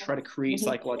use to try to create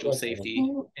psychological safety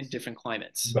in different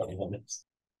climates.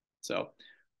 So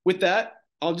with that,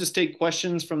 I'll just take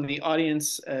questions from the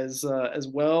audience as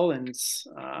well, and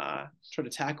try to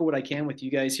tackle what I can with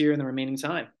you guys here in the remaining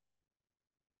time.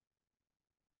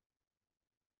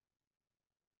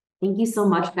 Thank you so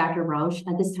much, Dr. Roesch.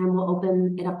 At this time, we'll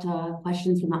open it up to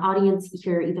questions from the audience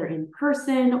here, either in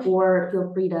person or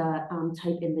feel free to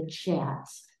type in the chat.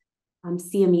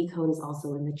 CME code is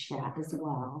also in the chat as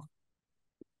well.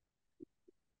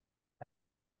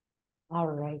 All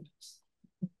right.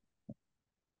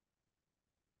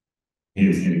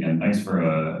 Hey, Steve again. Thanks for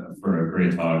a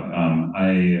great talk.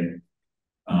 I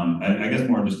guess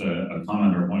more just a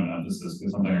comment or a point of emphasis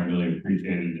because something I really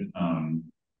appreciated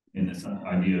in this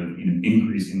idea of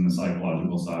increasing the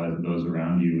psychological side of those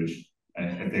around you, which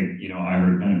I think I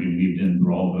heard kind of be weaved in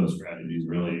through all of those strategies.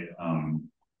 Really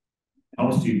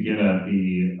helps to get at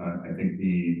I think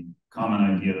the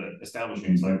common idea that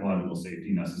establishing psychological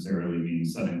safety necessarily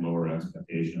means setting lower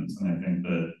expectations, and I think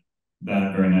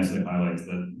that very nicely highlights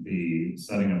that the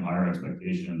setting of higher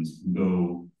expectations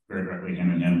go very directly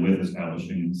hand in hand with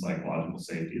establishing psychological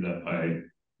safety. That by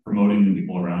promoting the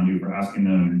people around you, for asking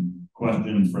them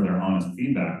questions for their honest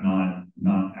feedback,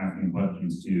 not asking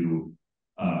questions to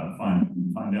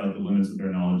find out the limits of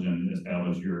their knowledge and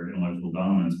establish your intellectual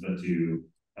dominance, but to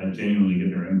genuinely get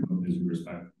their input because you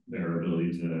respect their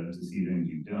ability to see things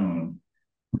you don't,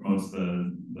 promotes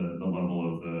the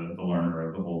level of the learner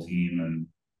of the whole team, and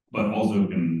but also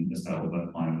can establish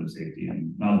that climate of safety.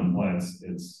 And not imply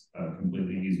it's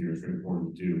completely easier,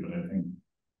 straightforward to do, but I think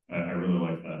I really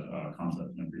like that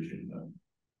concept and appreciate that.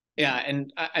 Yeah,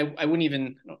 and I wouldn't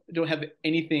even don't have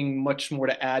anything much more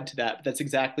to add to that. But that's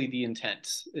exactly the intent: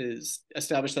 is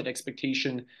establish that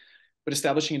expectation, but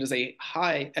establishing it as a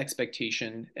high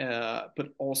expectation, but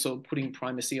also putting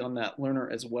primacy on that learner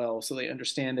as well, so they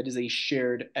understand that is a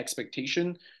shared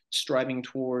expectation, striving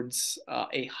towards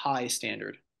a high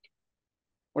standard.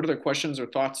 What other questions or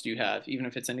thoughts do you have, even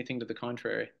if it's anything to the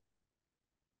contrary?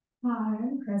 Hi,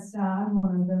 I'm Krista. I'm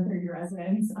one of the third-year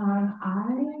residents. I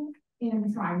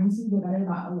am trying to get better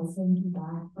about eliciting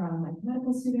feedback from like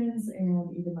medical students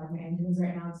and even like my interns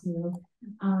right now too.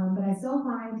 But I still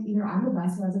find either I'm the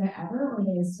best resident ever, or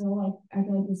they still like I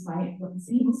feel like despite what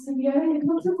seems to be a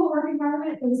comfortable work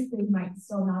environment, they might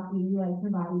still not be like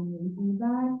providing me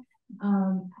feedback.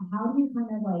 How do you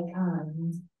kind of like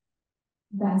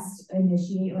best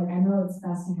initiate, like I know it's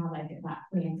best to have like that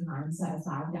plan time set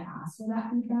aside to ask for that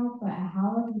feedback, but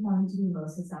how have you found to be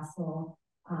most successful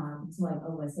to like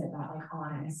elicit that like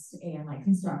honest and like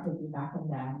constructive feedback from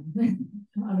them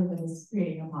other than just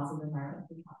creating a positive environment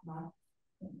we talked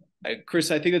about? Chris,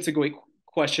 I think that's a great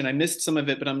question. I missed some of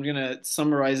it, but I'm going to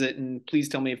summarize it, and please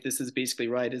tell me if this is basically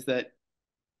right. Is that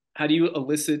how do you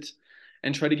elicit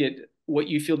and try to get what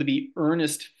you feel to be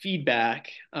earnest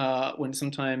feedback when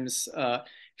sometimes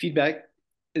feedback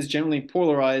is generally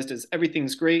polarized as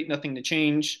everything's great, nothing to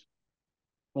change,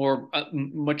 or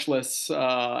much less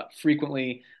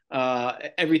frequently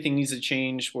everything needs to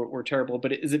change, we're terrible.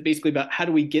 But is it basically about how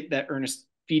do we get that earnest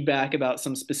feedback about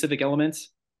some specific elements?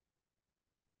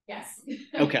 Yes.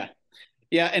 Okay.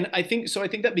 Yeah, and I think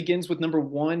that begins with number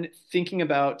one, thinking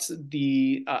about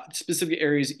the specific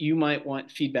areas you might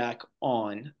want feedback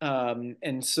on.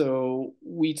 And so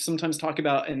we sometimes talk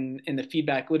about in the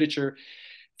feedback literature,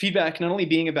 feedback not only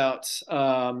being about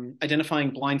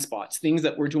identifying blind spots, things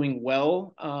that we're doing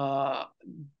well,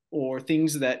 or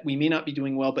things that we may not be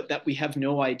doing well, but that we have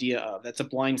no idea of. That's a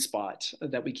blind spot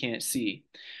that we can't see.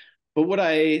 But what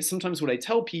I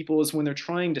tell people is when they're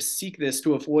trying to seek this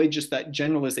to avoid just that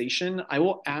generalization, I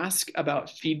will ask about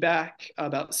feedback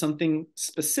about something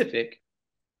specific.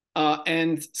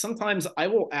 And sometimes I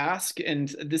will ask,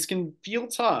 and this can feel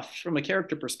tough from a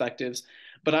character perspective,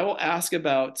 but I will ask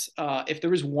about if there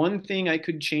was one thing I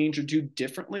could change or do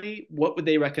differently, what would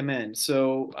they recommend?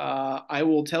 So I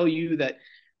will tell you that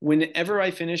whenever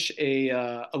I finish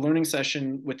a learning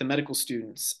session with the medical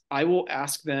students, I will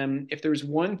ask them if there's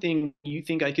one thing you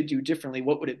think I could do differently,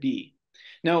 what would it be?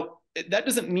 Now, that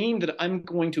doesn't mean that I'm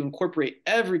going to incorporate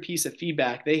every piece of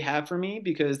feedback they have for me,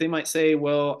 because they might say,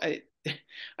 well,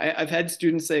 I've had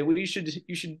students say, well, you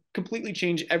should completely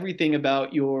change everything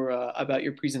about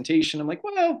your presentation. I'm like,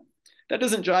 well, that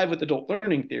doesn't jive with adult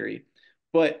learning theory.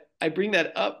 But I bring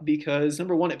that up because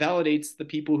number one, it validates the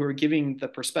people who are giving the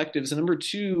perspectives. And number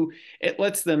two, it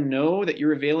lets them know that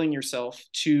you're availing yourself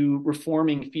to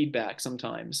reforming feedback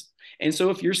sometimes. And so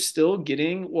if you're still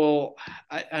getting, well,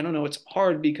 I don't know, it's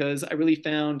hard because I really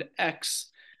found X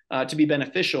to be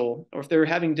beneficial, or if they're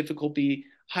having difficulty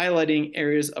highlighting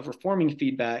areas of reforming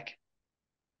feedback,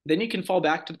 then you can fall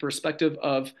back to the perspective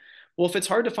of, well, if it's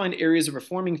hard to find areas of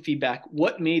reforming feedback,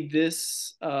 what made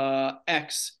this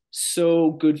X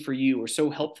so good for you or so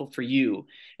helpful for you?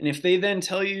 And if they then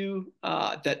tell you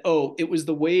that, oh, it was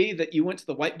the way that you went to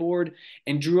the whiteboard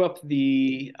and drew up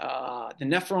the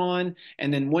nephron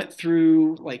and then went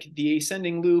through like the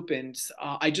ascending loop, and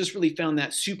I just really found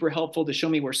that super helpful to show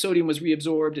me where sodium was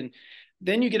reabsorbed, and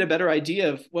then you get a better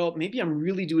idea of, well, maybe I'm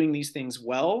really doing these things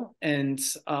well, and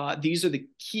these are the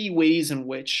key ways in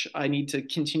which I need to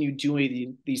continue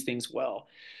doing these things well.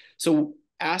 So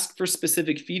ask for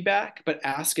specific feedback, but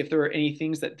ask if there are any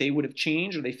things that they would have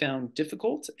changed or they found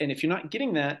difficult. And if you're not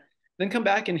getting that, then come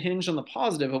back and hinge on the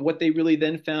positive of what they really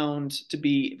then found to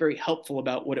be very helpful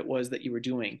about what it was that you were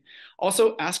doing.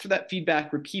 Also, ask for that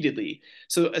feedback repeatedly.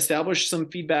 So establish some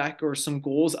feedback or some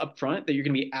goals up front that you're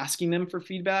going to be asking them for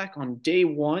feedback on day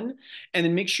 1, and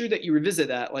then make sure that you revisit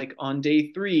that like on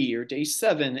day 3 or day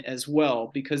 7 as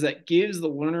well, because that gives the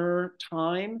learner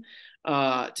time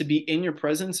to be in your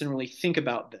presence and really think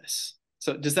about this.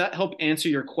 So does that help answer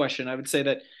your question? I would say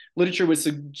that literature would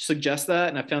suggest that,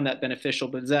 and I found that beneficial,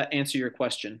 but does that answer your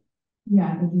question?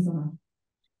 Yeah, thank you so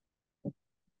much.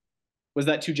 Was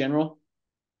that too general?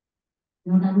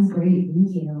 No, that was great.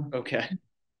 Thank you. Okay.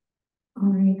 All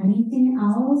right. Anything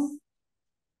else?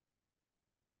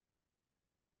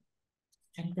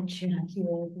 Check the chat here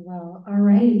as well. All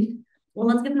right. Well,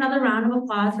 let's give another round of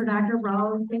applause for Dr.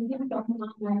 Roesch. Thank you so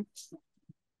much.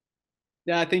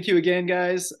 Yeah, thank you again,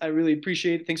 guys. I really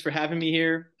appreciate it. Thanks for having me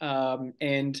here. Again,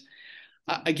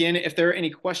 if there are any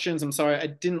questions, I'm sorry, I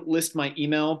didn't list my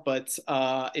email, but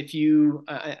if you,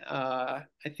 I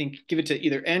think, give it to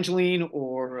either Angeline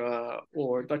or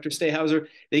Dr. Stayhauser,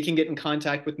 they can get in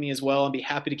contact with me as well and be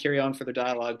happy to carry on further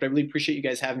dialogue. But I really appreciate you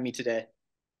guys having me today.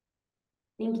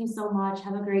 Thank you so much.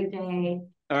 Have a great day.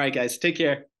 All right, guys, take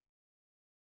care.